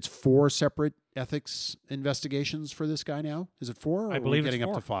I think it's 4 separate ethics investigations for this guy now. Is it 4? Or I believe getting it's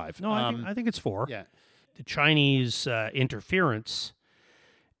 4. Up to 5. No, I think it's 4. Yeah, the Chinese interference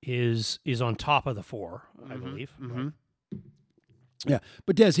is on top of the 4, I believe. Mm-hmm. Yeah,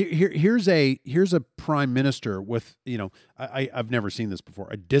 but Des, here's a prime minister with I've never seen this before,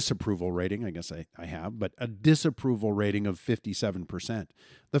 a disapproval rating. I guess I have, but a disapproval rating of 57%.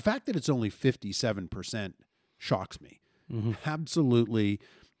 The fact that it's only 57% shocks me. Mm-hmm. Absolutely,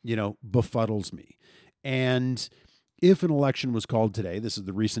 befuddles me. And if an election was called today, this is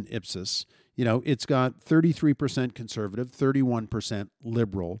the recent Ipsos, it's got 33% conservative, 31%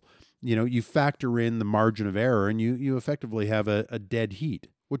 liberal. You factor in the margin of error, and you effectively have a dead heat,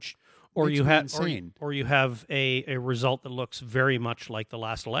 which makes me insane. Or you have a result that looks very much like the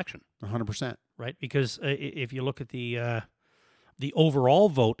last election. 100%. Right? Because if you look at the overall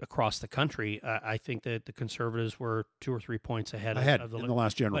vote across the country, I think that the Conservatives were 2 or 3 points ahead of in the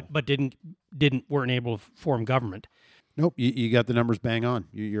last general, but weren't able to form government. Nope, you got the numbers bang on.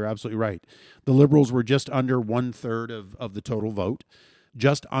 You're absolutely right. The Liberals were just under 1/3 of the total vote,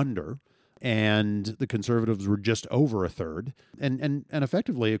 just under, and the Conservatives were just over 1/3. And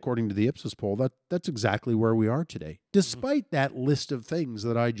effectively, according to the Ipsos poll, that's exactly where we are today, despite that list of things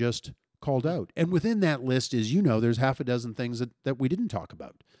that I just called out. And within that list is, there's half a dozen things that we didn't talk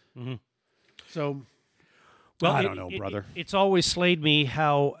about. Mm-hmm. So, well, I don't know, brother. It's always slayed me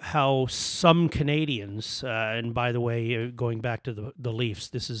how some Canadians, and by the way, going back to the Leafs,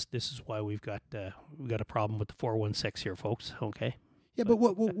 this is why we've got a problem with the 416 here, folks. Okay. Yeah, but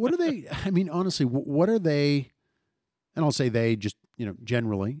what are they? I mean, honestly, what are they? And I'll say they just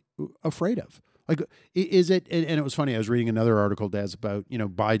generally afraid of. Like, is it? And it was funny. I was reading another article, Des, about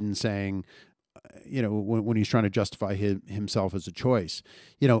Biden saying, when he's trying to justify himself as a choice,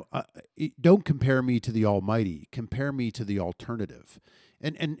 don't compare me to the Almighty. Compare me to the alternative.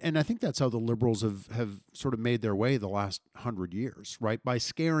 And I think that's how the Liberals have sort of made their way the last 100 years, right? By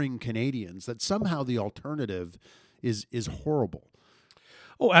scaring Canadians that somehow the alternative is horrible.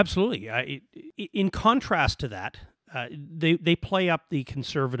 Oh, absolutely. In contrast to that, they play up the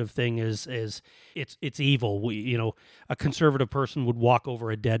conservative thing as it's evil. A conservative person would walk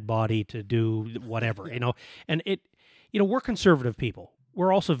over a dead body to do whatever, And we're conservative people.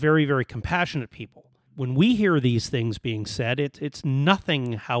 We're also very, very compassionate people. When we hear these things being said, it's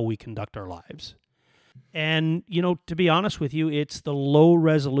nothing how we conduct our lives. And to be honest with you, it's the low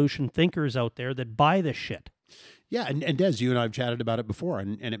resolution thinkers out there that buy this shit. Yeah, and Des, you and I have chatted about it before,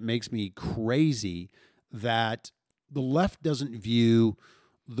 and it makes me crazy that the left doesn't view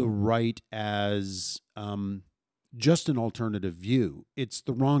the right as just an alternative view. It's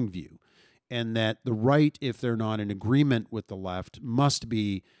the wrong view. And that the right, if they're not in agreement with the left, must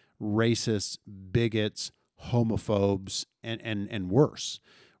be racists, bigots, homophobes, and worse,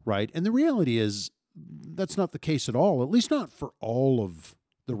 right? And the reality is that's not the case at all, at least not for all of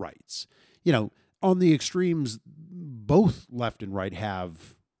the rights. On the extremes, both left and right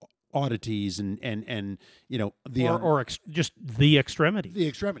have oddities and just the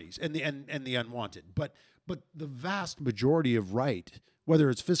extremities, and the unwanted. But the vast majority of right, whether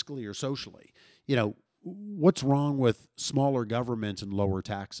it's fiscally or socially, what's wrong with smaller government and lower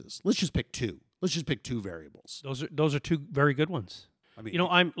taxes? Let's just pick 2. Let's just pick 2 variables. Those are 2 very good ones. I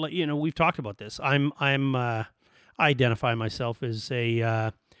mean, we've talked about this. I identify myself as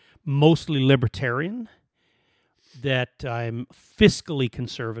a mostly libertarian, that I'm fiscally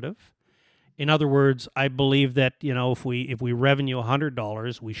conservative. In other words, I believe that, if we revenue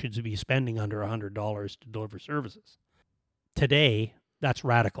 $100, we should be spending under $100 to deliver services. Today, that's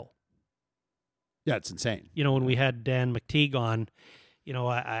radical. Yeah, it's insane. When we had Dan McTeague on,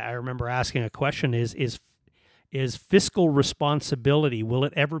 I remember asking a question, is fiscal responsibility, will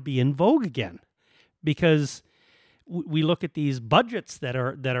it ever be in vogue again? Because we look at these budgets that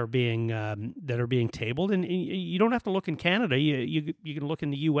are being tabled, and you don't have to look in Canada. You can look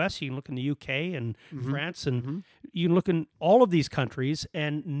in the U.S., you can look in the U.K. and France, and you can look in all of these countries,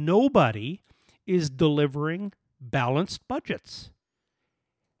 and nobody is delivering balanced budgets.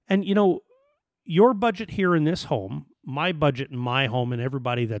 And your budget here in this home, my budget in my home, and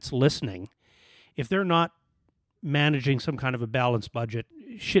everybody that's listening, if they're not managing some kind of a balanced budget,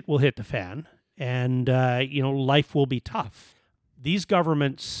 shit will hit the fan. And, life will be tough. These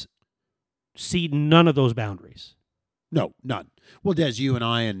governments see none of those boundaries. No, none. Well, Des, you and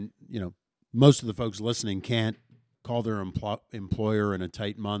I and, most of the folks listening can't call their employer in a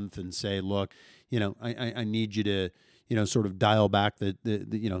tight month and say, look, I need you to, sort of dial back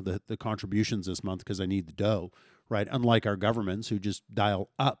the contributions this month because I need the dough, right? Unlike our governments who just dial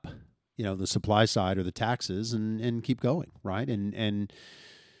up, the supply side or the taxes and keep going, right? And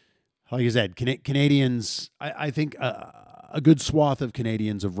like I said, Canadians, I think a good swath of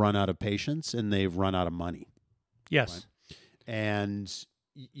Canadians have run out of patience and they've run out of money. Yes. Right? And,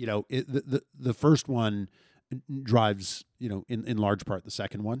 the first one drives, in large part the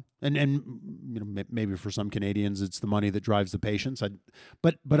second one. And maybe for some Canadians, it's the money that drives the patience.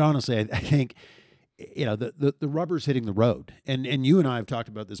 But honestly, I think, the rubber's hitting the road. And you and I have talked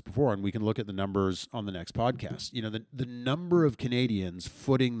about this before, and we can look at the numbers on the next podcast. The number of Canadians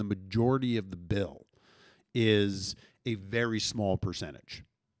footing the majority of the bill is a very small percentage,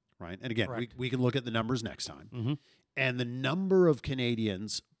 right? And again, we can look at the numbers next time. Mm-hmm. And the number of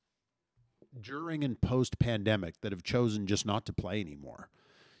Canadians during and post-pandemic that have chosen just not to play anymore,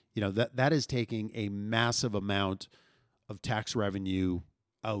 that is taking a massive amount of tax revenue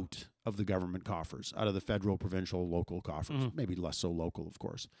out of the government coffers, out of the federal, provincial, local coffers, maybe less so local, of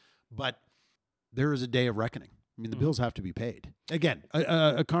course. But there is a day of reckoning. I mean, the bills have to be paid. Again,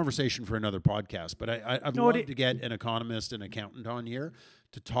 a conversation for another podcast, but I'd love to get an economist and accountant on here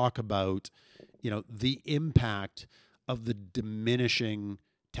to talk about, the impact of the diminishing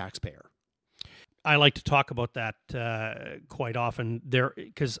taxpayer. I like to talk about that quite often there,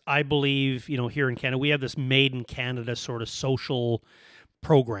 because I believe, here in Canada, we have this made in Canada sort of social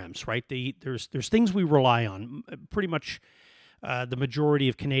programs, right? There's things we rely on. Pretty much the majority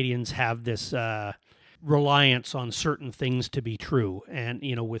of Canadians have this reliance on certain things to be true, and,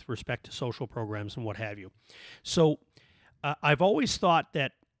 with respect to social programs and what have you. So I've always thought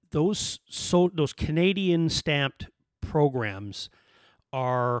that those Canadian stamped programs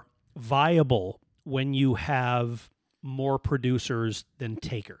are viable when you have more producers than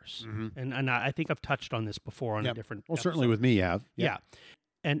takers. Mm-hmm. And I think I've touched on this before on a different episode. Certainly with me, you have. Yeah.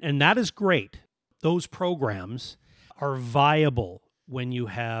 And that is great. Those programs are viable when you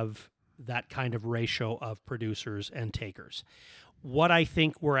have that kind of ratio of producers and takers. What I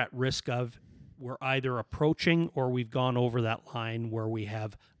think we're at risk of, we're either approaching or we've gone over that line where we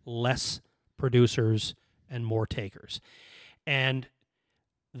have less producers and more takers. And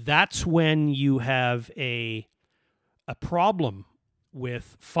that's when you have a problem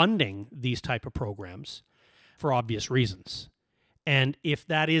with funding these type of programs for obvious reasons. And if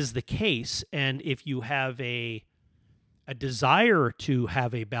that is the case, and if you have a desire to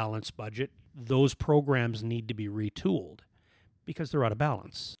have a balanced budget, those programs need to be retooled because they're out of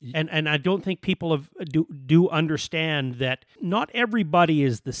balance. And I don't think people do understand that not everybody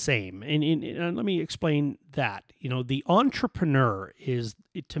is the same. And let me explain that. The entrepreneur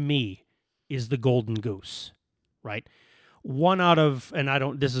to me, is the golden goose, right?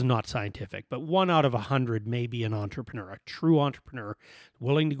 This is not scientific, but 1 out of 100 may be an entrepreneur, a true entrepreneur,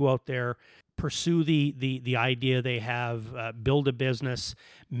 willing to go out there, pursue the idea they have, build a business,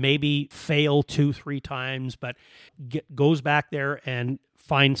 maybe fail 2-3 times, but goes back there and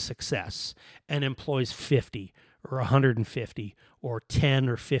finds success and employs 50 or 150 or 10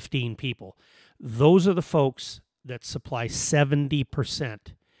 or 15 people. Those are the folks that supply 70%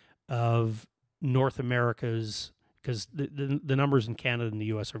 of North America's, because the numbers in Canada and the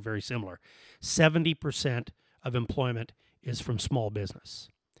U.S. are very similar. 70% of employment is from small business.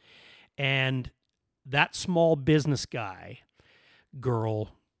 And that small business guy, girl,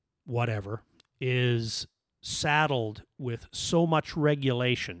 whatever, is saddled with so much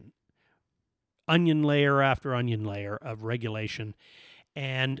regulation, onion layer after onion layer of regulation.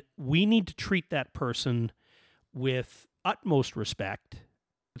 And we need to treat that person with utmost respect,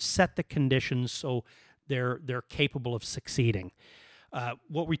 set the conditions so they're capable of succeeding.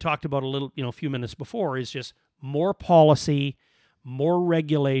 What we talked about a few minutes before is just more policy, more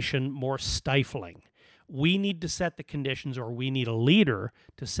regulation, more stifling. We need to set the conditions, or we need a leader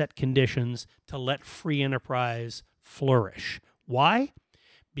to set conditions to let free enterprise flourish. Why?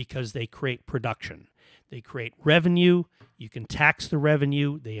 Because they create production. They create revenue. You can tax the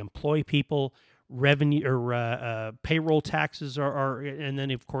revenue. They employ people. Revenue or payroll taxes are, and then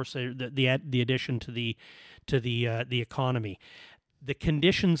of course the addition to the economy. The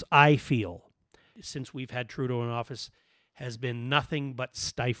conditions I feel since we've had Trudeau in office has been nothing but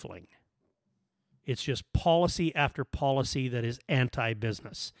stifling. It's just policy after policy that is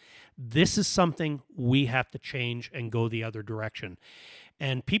anti-business. This is something we have to change and go the other direction.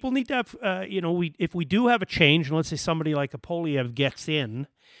 And people need to have, if we do have a change, and let's say somebody like Apoliev gets in,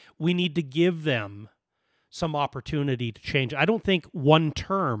 we need to give them some opportunity to change. I don't think one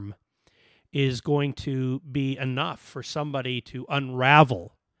term is going to be enough for somebody to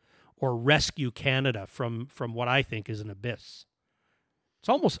unravel or rescue Canada from what I think is an abyss. It's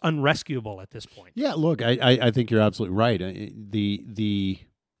almost unrescuable at this point. Yeah, look, I think you're absolutely right. The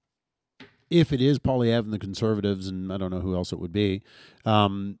if it is Poilievre and the Conservatives, and I don't know who else it would be,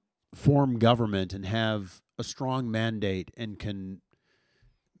 form government and have a strong mandate and can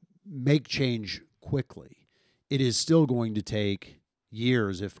make change quickly, it is still going to take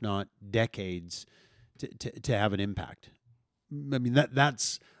years, if not decades, to have an impact. I mean,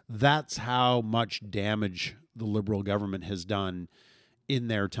 that's how much damage the Liberal government has done in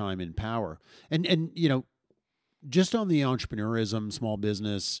their time in power. And just on the entrepreneurism, small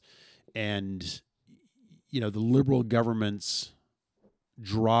business, and the Liberal government's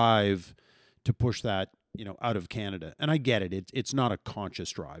drive to push that out of Canada. And I get it. It's not a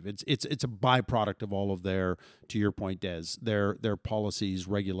conscious drive. It's a byproduct of all of their, to your point, Des, their policies,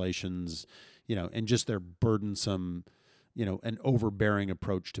 regulations, and just their burdensome, an overbearing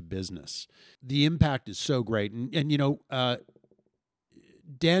approach to business. The impact is so great. And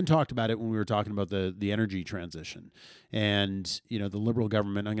Dan talked about it when we were talking about the energy transition, and the Liberal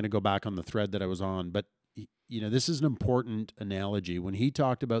government. I'm going to go back on the thread that I was on, but this is an important analogy when he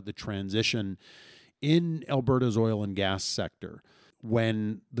talked about the transition in Alberta's oil and gas sector.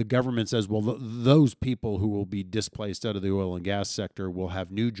 When the government says, well, those people who will be displaced out of the oil and gas sector will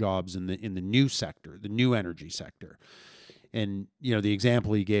have new jobs in the new sector, the new energy sector. And the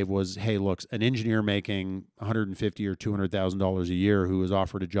example he gave was, hey, look, an engineer making $150,000 or $200,000 a year who was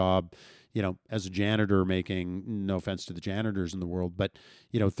offered a job, as a janitor making, no offense to the janitors in the world, but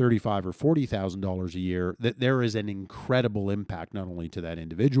 $35,000 or $40,000 a year. That there is an incredible impact not only to that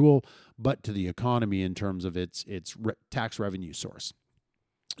individual but to the economy in terms of its tax revenue source.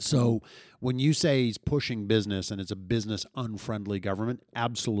 So when you say he's pushing business and it's a business unfriendly government,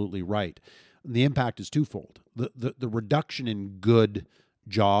 absolutely right. The impact is twofold. The reduction in good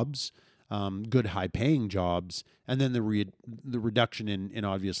jobs, good high-paying jobs, and then the reduction in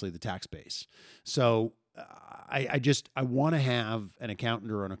obviously the tax base. So I want to have an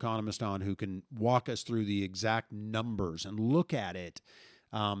accountant or an economist on who can walk us through the exact numbers and look at it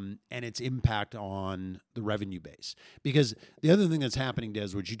and its impact on the revenue base. Because the other thing that's happening,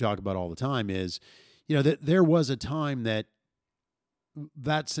 Des, which you talk about all the time, is that there was a time that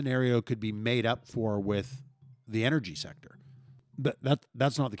scenario could be made up for with the energy sector. But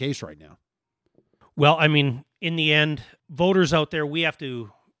that's not the case right now. Well, I mean, in the end, voters out there, we have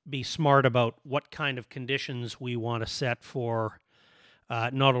to be smart about what kind of conditions we want to set for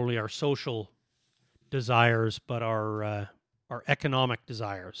not only our social desires, but our economic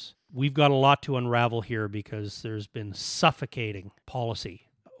desires. We've got a lot to unravel here because there's been suffocating policy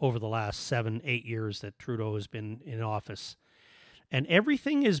over the last 7-8 years that Trudeau has been in office. And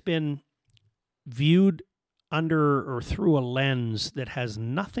everything has been viewed under or through a lens that has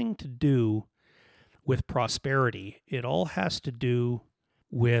nothing to do with prosperity. It all has to do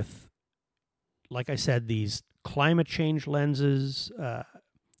with, like I said, these climate change lenses,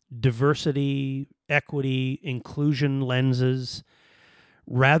 diversity, equity, inclusion lenses,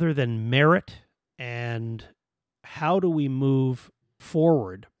 rather than merit and how do we move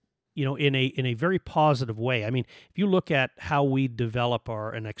forward in a very positive way. I mean, if you look at how we develop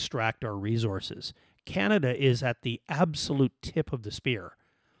and extract our resources, Canada is at the absolute tip of the spear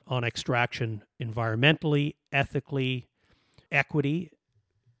on extraction environmentally, ethically, equity.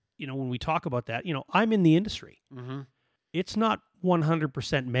 When we talk about that, I'm in the industry. Mm-hmm. It's not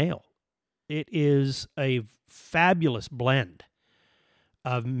 100% male. It is a fabulous blend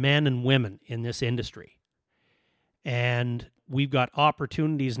of men and women in this industry. And we've got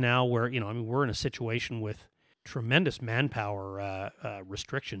opportunities now where, we're in a situation with tremendous manpower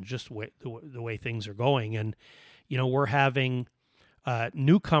restrictions, just the way things are going. And, we're having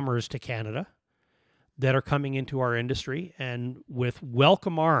newcomers to Canada that are coming into our industry and with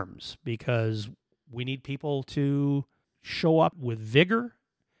welcome arms because we need people to show up with vigor,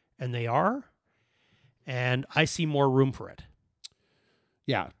 and they are. And I see more room for it.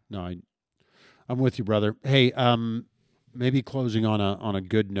 Yeah, no, I'm with you, brother. Hey, maybe closing on a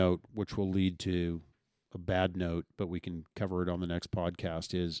good note, which will lead to a bad note, but we can cover it on the next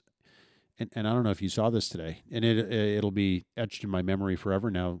podcast. Is and I don't know if you saw this today, and it'll be etched in my memory forever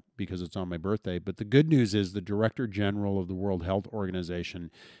now because it's on my birthday. But the good news is the Director General of the World Health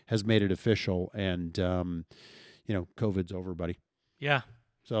Organization has made it official, and COVID's over, buddy. Yeah.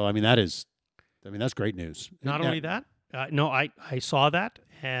 So that's great news. Not only that, no, I saw that,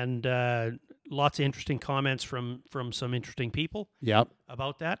 and lots of interesting comments from some interesting people. Yep.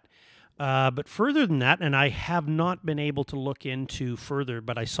 About that. But further than that, and I have not been able to look into further,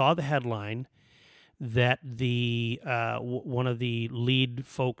 but I saw the headline that the one of the lead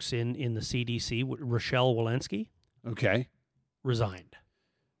folks in the CDC, Rochelle Walensky, okay, resigned.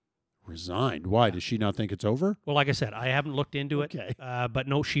 Resigned? Why? Does she not think it's over? Well, like I said, I haven't looked into it. Okay. But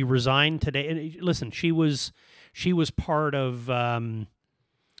no, she resigned today. And listen, she was part of. We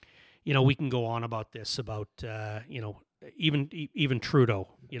can go on about this even Trudeau.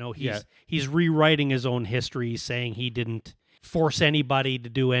 He's rewriting his own history, saying he didn't force anybody to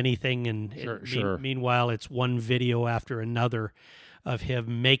do anything, and sure. Meanwhile, it's one video after another of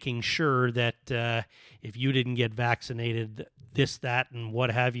him making sure that if you didn't get vaccinated, this, that, and what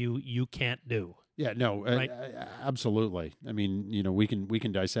have you, you can't do. Yeah, no, right? Absolutely. I mean, we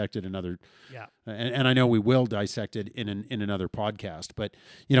can dissect it another. Yeah, and I know we will dissect it in another podcast. But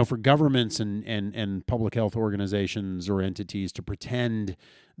for governments and public health organizations or entities to pretend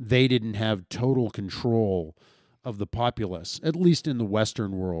they didn't have total control of the populace, at least in the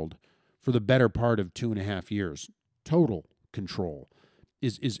Western world, for the better part of 2.5 years, total control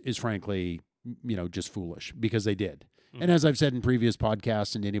is frankly just foolish, because they did. And as I've said in previous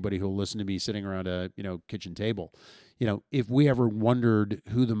podcasts, and anybody who'll listen to me sitting around a kitchen table, if we ever wondered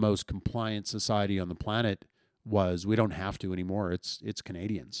who the most compliant society on the planet was, we don't have to anymore. It's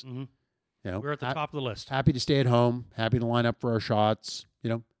Canadians. Mm-hmm. We're at the top of the list. Happy to stay at home, happy to line up for our shots.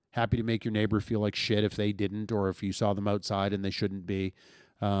 Happy to make your neighbor feel like shit if they didn't, or if you saw them outside and they shouldn't be.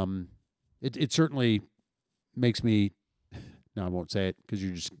 It certainly makes me. No, I won't say it because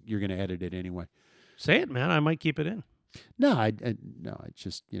you're going to edit it anyway. Say it, man. I might keep it in. No, I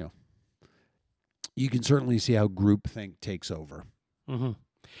just, you can certainly see how groupthink takes over. Mm-hmm.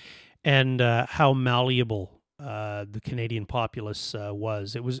 And how malleable the Canadian populace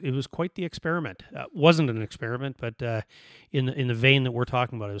was. It was quite the experiment. Wasn't an experiment, but in the vein that we're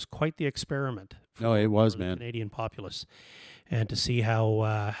talking about, it was quite the experiment. No, it was, man. The Canadian populace, and to see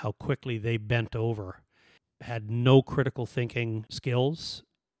how quickly they bent over, had no critical thinking skills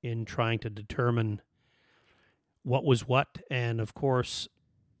in trying to determine what was what, and of course,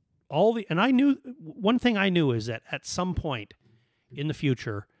 I knew one thing I knew is that at some point in the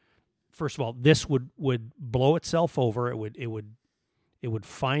future, first of all, this would blow itself over. It would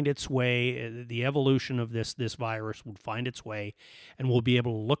find its way. The evolution of this virus would find its way, and we'll be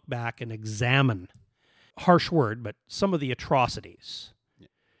able to look back and examine, harsh word, but some of the atrocities. Yeah.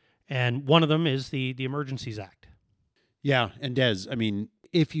 And one of them is the Emergencies Act. Yeah, and Des,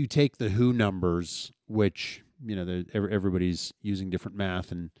 if you take the WHO numbers, which everybody's using different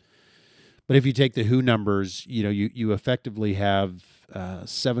math, but if you take the WHO numbers, you effectively have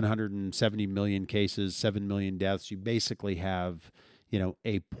 770 million cases, 7 million deaths. You basically have a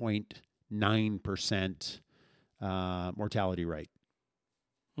 0.9% mortality rate.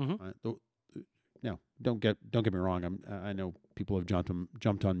 Mm-hmm. No, don't get me wrong. I know people have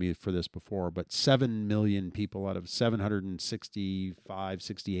jumped on me for this before, but 7 million people out of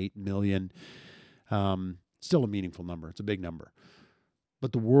 68 million. Still a meaningful number. It's a big number.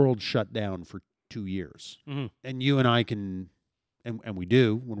 But the world shut down for 2 years. Mm-hmm. And you and I can, and we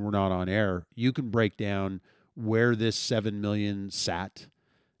do when we're not on air, you can break down where this 7 million sat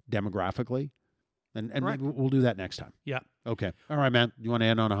demographically. And maybe we'll do that next time. Yeah. Okay. All right, man. You want to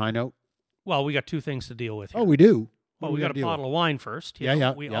end on a high note? Well, we got two things to deal with here. Oh, we do? Well, we got a bottle of wine first.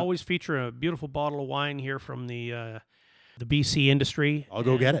 We always feature a beautiful bottle of wine here from the BC industry. I'll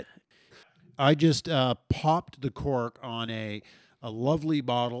go get it. I just popped the cork on a lovely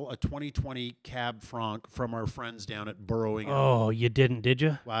bottle, a 2020 Cab Franc from our friends down at Burrowing. Oh, you didn't, did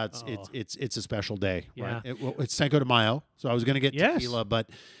you? Well, it's a special day, yeah. Right? It's Cinco de Mayo, so I was going to get tequila, but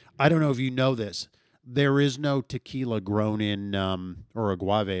I don't know if you know this. There is no tequila grown in, or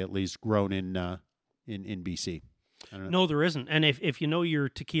agave at least, grown in BC. I don't know. No, there isn't. And if you know your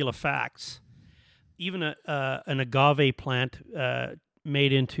tequila facts, even an agave plant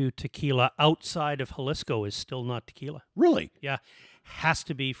made into tequila outside of Jalisco is still not tequila. Really? Yeah. Has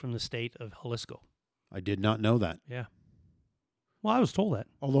to be from the state of Jalisco. I did not know that. Yeah. Well, I was told that.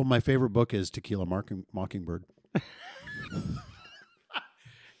 Although my favorite book is Tequila Mockingbird.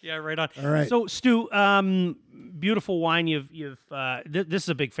 Yeah, right on. All right. So, Stu, beautiful wine. This is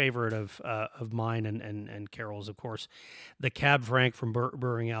a big favorite of mine and Carol's, of course. The Cab Franc from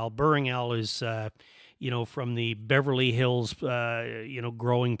Burrowing. Burrowing is, from the Beverly Hills,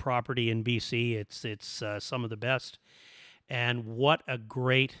 growing property in BC. It's some of the best. And what a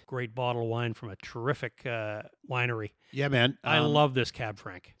great bottle of wine from a terrific winery. Yeah, man. I love this Cab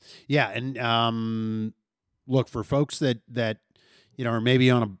Franc. Yeah, and look, for folks that are maybe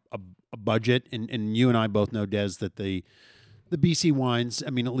on a budget, and you and I both know, Des, that the BC wines, I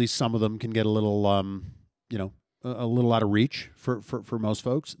mean, at least some of them can get a little a little out of reach for most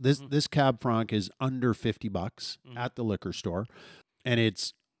folks. This Cab Franc is under $50 at the liquor store, and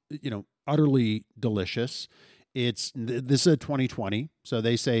it's utterly delicious. This is a 2020, so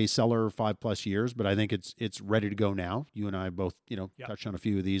they say cellar 5+ years, but I think it's ready to go now. You and I both touched on a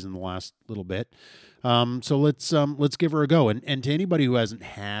few of these in the last little bit, so let's give her a go. And to anybody who hasn't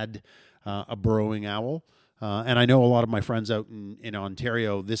had a Burrowing Owl, and I know a lot of my friends out in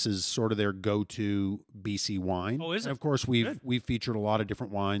Ontario, this is sort of their go-to BC wine. Oh, is it? And of course, we've featured a lot of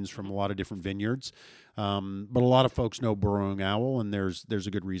different wines from a lot of different vineyards. But a lot of folks know Burrowing Owl, and there's a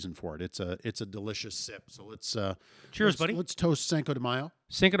good reason for it. It's a delicious sip. So let's cheers, buddy. Let's toast Cinco de Mayo.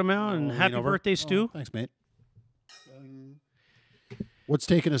 Cinco de Mayo, and happy birthday, Stu. Thanks, mate. What's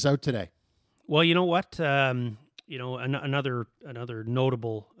taking us out today? Well, you know what? Another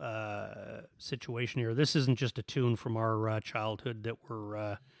notable situation here. This isn't just a tune from our childhood that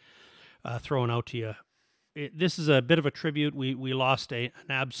we're throwing out to you. This is a bit of a tribute. We lost an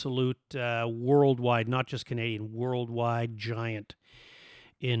absolute worldwide, not just Canadian, worldwide giant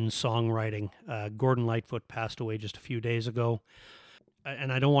in songwriting. Gordon Lightfoot passed away just a few days ago.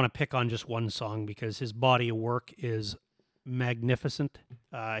 And I don't want to pick on just one song because his body of work is magnificent.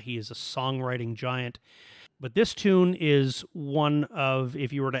 He is a songwriting giant. But this tune is one of,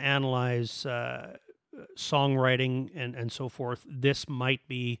 if you were to analyze songwriting and so forth, this might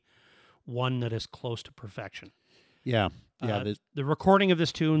be one that is close to perfection. Yeah. The recording of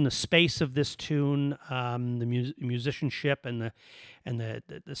this tune, the space of this tune, the musicianship and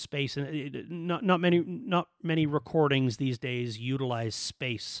the space, and not many recordings these days utilize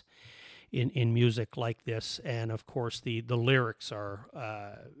space in music like this. And of course, the lyrics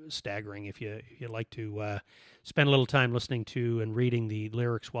are staggering. If you like to spend a little time listening to and reading the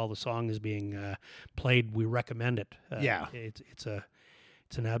lyrics while the song is being played, we recommend it.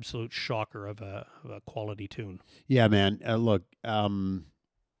 It's an absolute shocker of a quality tune. Yeah, man. Look,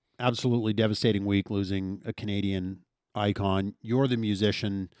 absolutely devastating week losing a Canadian icon. You're the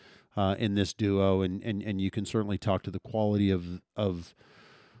musician in this duo, and you can certainly talk to the quality of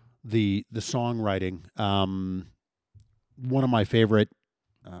the songwriting. One of my favorite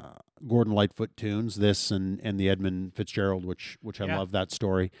Gordon Lightfoot tunes, this and the Edmund Fitzgerald, which I love that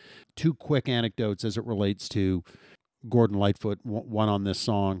story. Two quick anecdotes as it relates to Gordon Lightfoot, one on this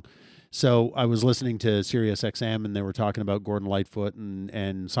song. So I was listening to Sirius XM, and they were talking about Gordon Lightfoot,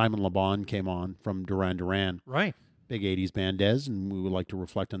 and Simon Le Bon came on from Duran Duran. Right. Big 80s band, Des, and we would like to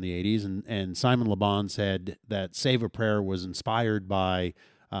reflect on the 80s. And Simon Le Bon said that Save a Prayer was inspired by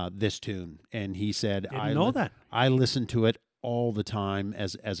this tune. And he said, I listened to it all the time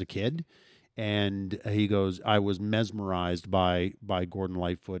as a kid. And he goes, I was mesmerized by Gordon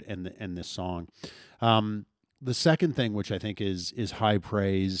Lightfoot and this song. The second thing, which I think is high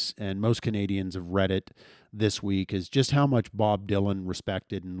praise, and most Canadians have read it this week, is just how much Bob Dylan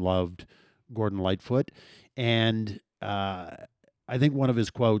respected and loved Gordon Lightfoot. And I think one of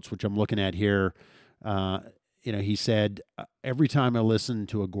his quotes, which I'm looking at here, he said, every time I listen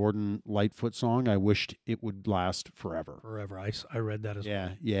to a Gordon Lightfoot song, I wished it would last forever. Forever. I read that as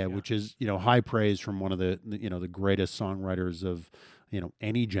well. Yeah, which is, high praise from one of the greatest songwriters of,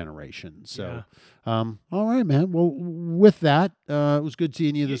 any generation. So, all right, man. Well, with that, it was good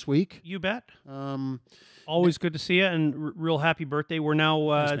seeing you this week. You bet. Always good to see you, and real happy birthday. We're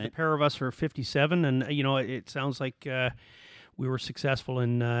now, Thanks, the pair of us are 57, and, it sounds like we were successful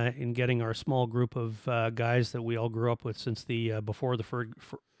in getting our small group of guys that we all grew up with since before the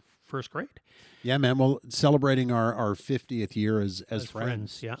first grade. Yeah, man. Well, celebrating our 50th year as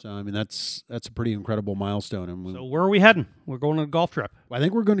friends. Yeah. So I mean that's a pretty incredible milestone. And so where are we heading? We're going on a golf trip. I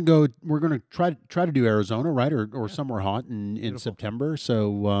think we're going to go. We're going to try to do Arizona, right, or somewhere hot in September.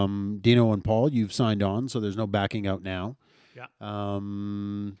 So Dino and Paul, you've signed on, so there's no backing out now. Yeah.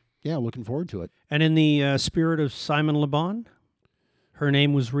 Yeah, looking forward to it. And in the spirit of Simon Le Bon, her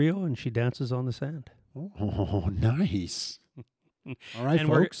name was Rio, and she dances on the sand. Oh, nice. All right, and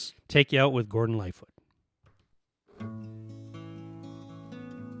folks. Take you out with Gordon Lightfoot.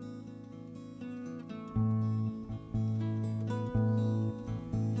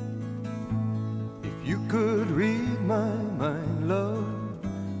 read my mind, love,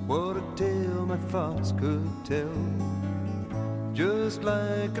 what a tale my thoughts could tell. Just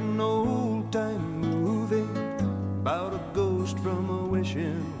like an old-time movie about a ghost from a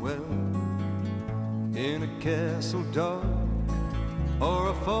wishing well, in a castle dark or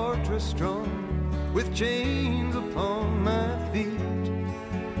a fortress strong with chains upon my feet.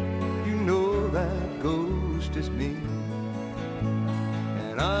 You know that ghost is me,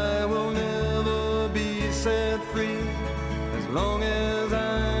 and I will never be set free as long as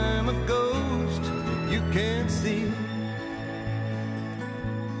I'm a ghost you can't see.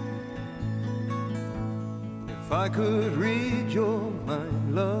 If I could read your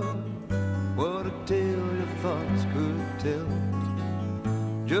mind, love, what a tale your thoughts could tell.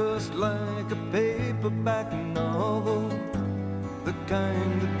 Just like a paperback novel, the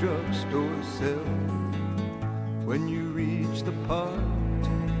kind the drugstores sell. When you reach the part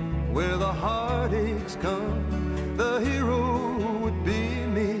where the heartaches come, the hero would be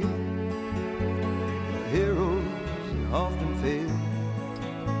me. The heroes often fail,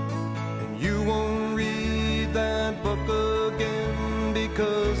 and you won't read that book again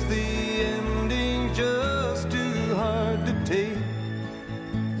because the ending's just too hard to take.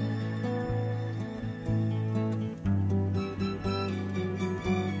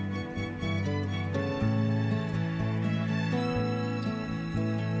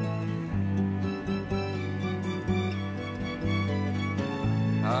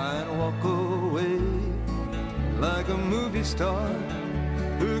 I'd walk away like a movie star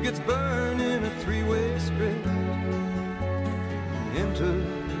who gets burned in a three-way script into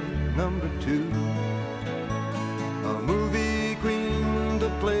number two. A movie queen to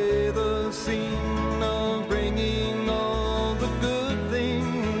play the scene of bringing all the good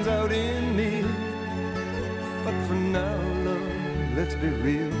things out in me. But for now, love, let's be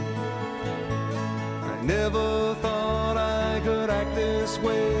real, I never thought I could act this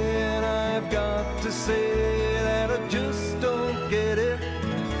way, and I've got to say that I just don't get it.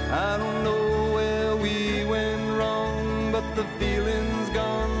 I don't know where we went wrong, but the feeling's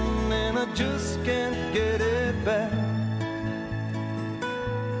gone and I just can't get it back.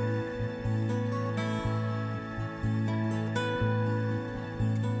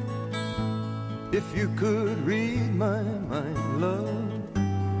 If you could read my mind, love,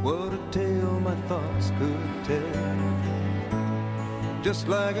 what a tale my thoughts could tell. Just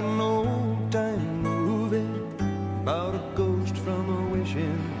like an old-time movie about a ghost from a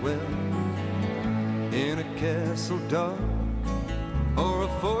wishing well, in a castle dark or a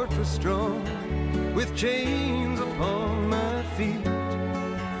fortress strong with chains upon my feet.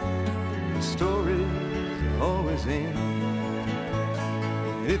 The stories always end.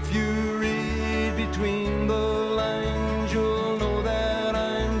 If you read between the lines, you'll know that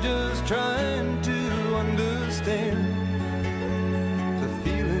I'm just trying to understand the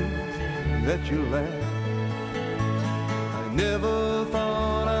feelings that you lack. I never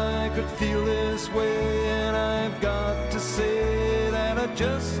thought I could feel this way, and I've got to say that I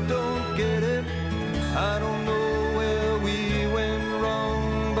just don't get it. I don't know where we went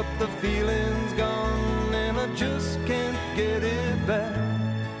wrong, but the feeling's gone and I just can't